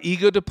talked about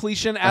ego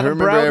depletion? I Adam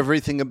remember Brown?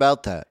 everything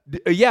about that.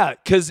 Yeah,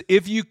 because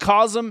if you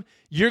cause them,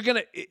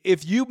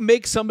 if you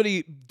make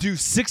somebody do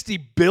 60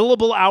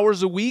 billable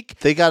hours a week,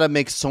 They got to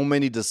make so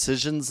many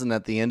decisions, and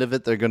at the end of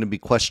it, they're going to be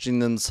questioning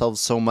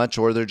themselves so much,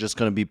 or they're just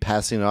going to be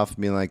passing it off and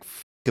being like,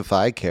 F- if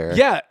I care.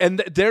 yeah, and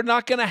they're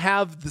not going to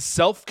have the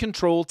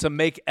self-control to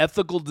make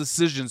ethical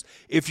decisions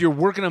if you're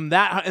working them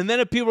that. And then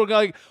if people are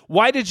like,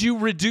 why did you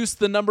reduce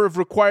the number of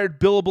required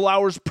billable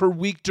hours per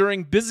week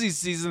during busy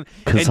season?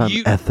 Because And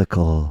I'm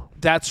ethical.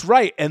 That's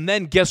right. And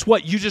then guess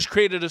what? You just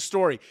created a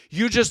story.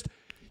 You just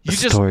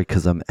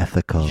because I'm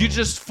ethical. You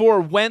just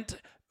forwent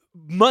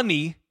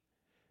money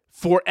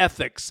for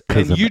ethics,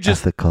 and I'm you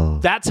just ethical.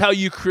 that's how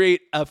you create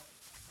a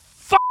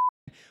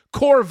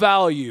core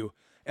value.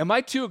 Am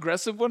I too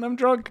aggressive when I'm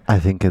drunk? I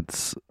think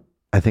it's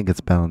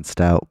balanced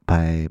out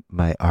by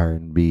my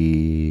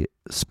R&B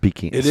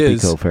speak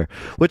is. over.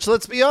 Which,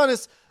 let's be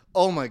honest,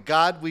 oh my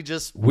God, we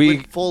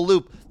went full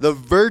loop. The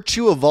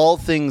virtue of all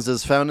things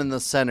is found in the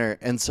center.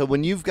 And so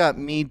when you've got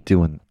me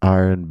doing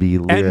R&B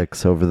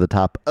lyrics over the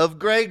top of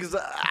Greg's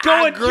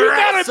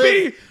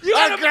aggressive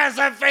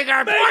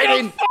finger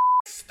pointing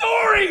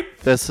story.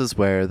 This is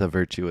where the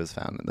virtue is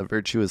found. And the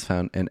virtue is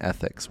found in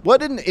ethics.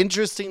 What an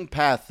interesting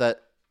path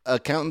that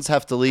accountants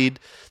have to lead.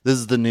 This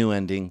is the new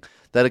ending.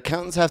 That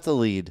accountants have to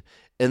lead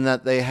in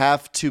that they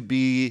have to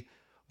be,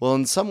 well,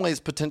 in some ways,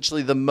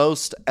 potentially the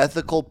most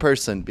ethical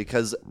person,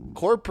 because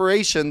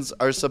corporations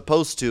are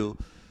supposed to.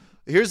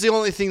 Here's the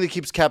only thing that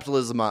keeps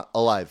capitalism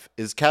alive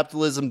is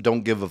capitalism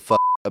don't give a fuck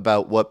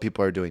about what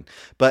people are doing.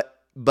 But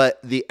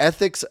the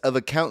ethics of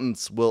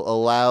accountants will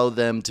allow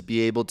them to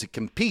be able to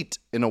compete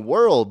in a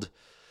world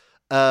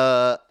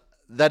that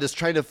is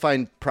trying to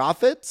find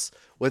profits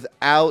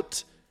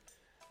without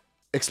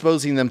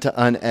exposing them to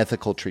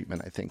unethical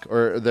treatment, I think,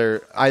 or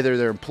either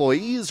their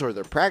employees or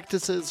their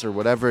practices or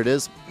whatever it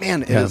is.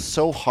 Man, it is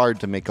so hard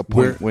to make a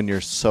point when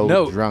you're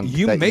so drunk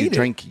that you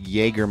drink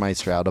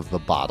Jägermeister out of the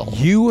bottle.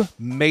 You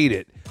made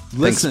it.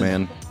 Listen,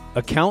 Thanks, man.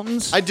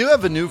 Accountants? I do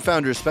have a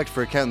newfound respect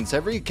for accountants.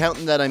 Every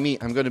accountant that I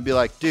meet, I'm going to be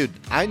like, dude,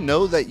 I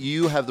know that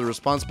you have the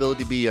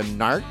responsibility to be a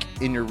narc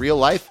in your real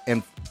life,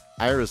 and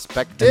I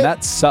respect it. And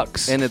that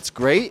sucks. And it's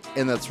great,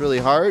 and that's really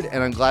hard,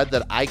 and I'm glad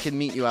that I can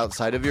meet you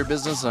outside of your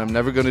business, and I'm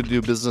never going to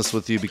do business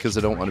with you because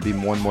I don't want to be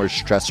one more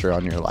stressor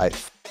on your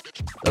life.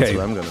 That's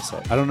what I'm going to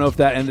say. I don't know if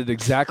that ended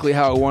exactly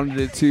how I wanted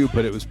it to,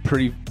 but it was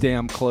pretty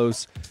damn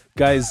close.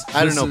 Guys,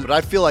 I don't know, but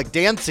I feel like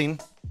dancing.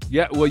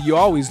 Yeah, well, you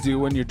always do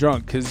when you're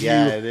drunk because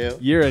I do.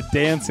 You're a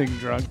dancing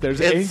drunk. There's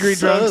It's angry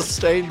so drunks.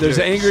 strange. There's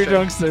angry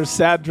drunks. There's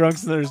sad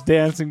drunks. And there's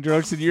dancing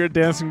drunks. And you're a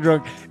dancing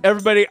drunk.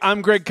 Everybody,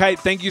 I'm Greg Kite.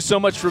 Thank you so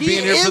much for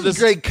being here for this.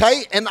 He is Greg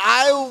Kite, and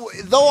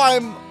though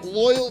I'm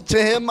loyal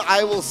to him,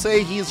 I will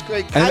say he's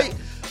Greg Kite.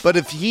 But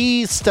if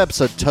he steps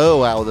a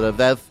toe out of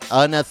that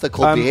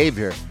unethical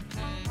behavior,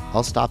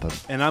 I'll stop him.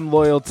 And I'm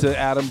loyal to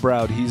Adam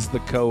Browd. He's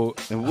the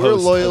co-host. And we're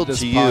loyal of this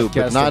to you, but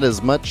podcast not of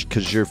as much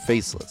because you're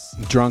faceless.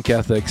 Drunk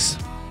Ethics.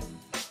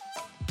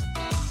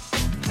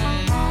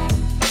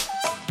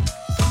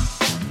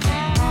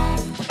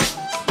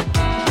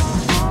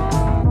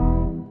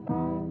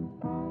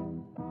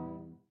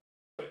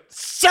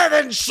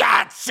 Seven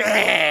shots!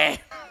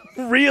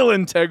 Real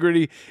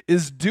integrity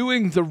is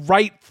doing the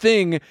right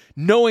thing,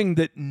 knowing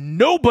that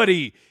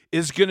nobody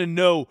is going to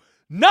know.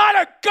 Not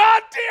a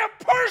goddamn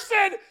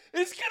person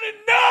is going to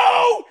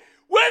know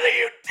whether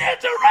you did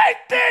the right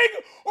thing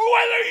or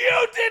whether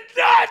you did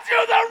not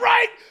do the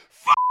right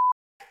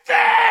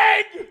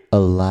thing. A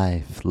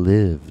life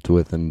lived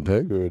with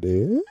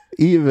integrity,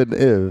 even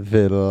if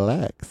it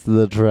lacks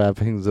the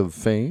trappings of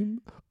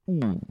fame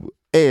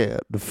and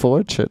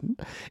fortune,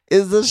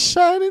 is a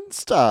shining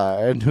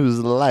star in whose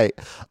light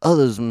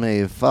others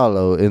may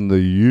follow in the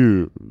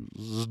years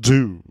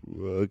to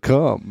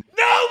come.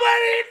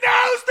 Nobody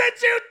knows that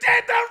you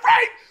did the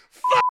right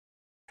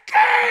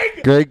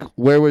thing. Greg,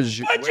 where was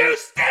you? But you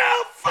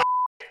still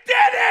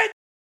did it.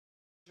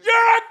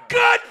 You're a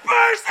good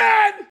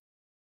person.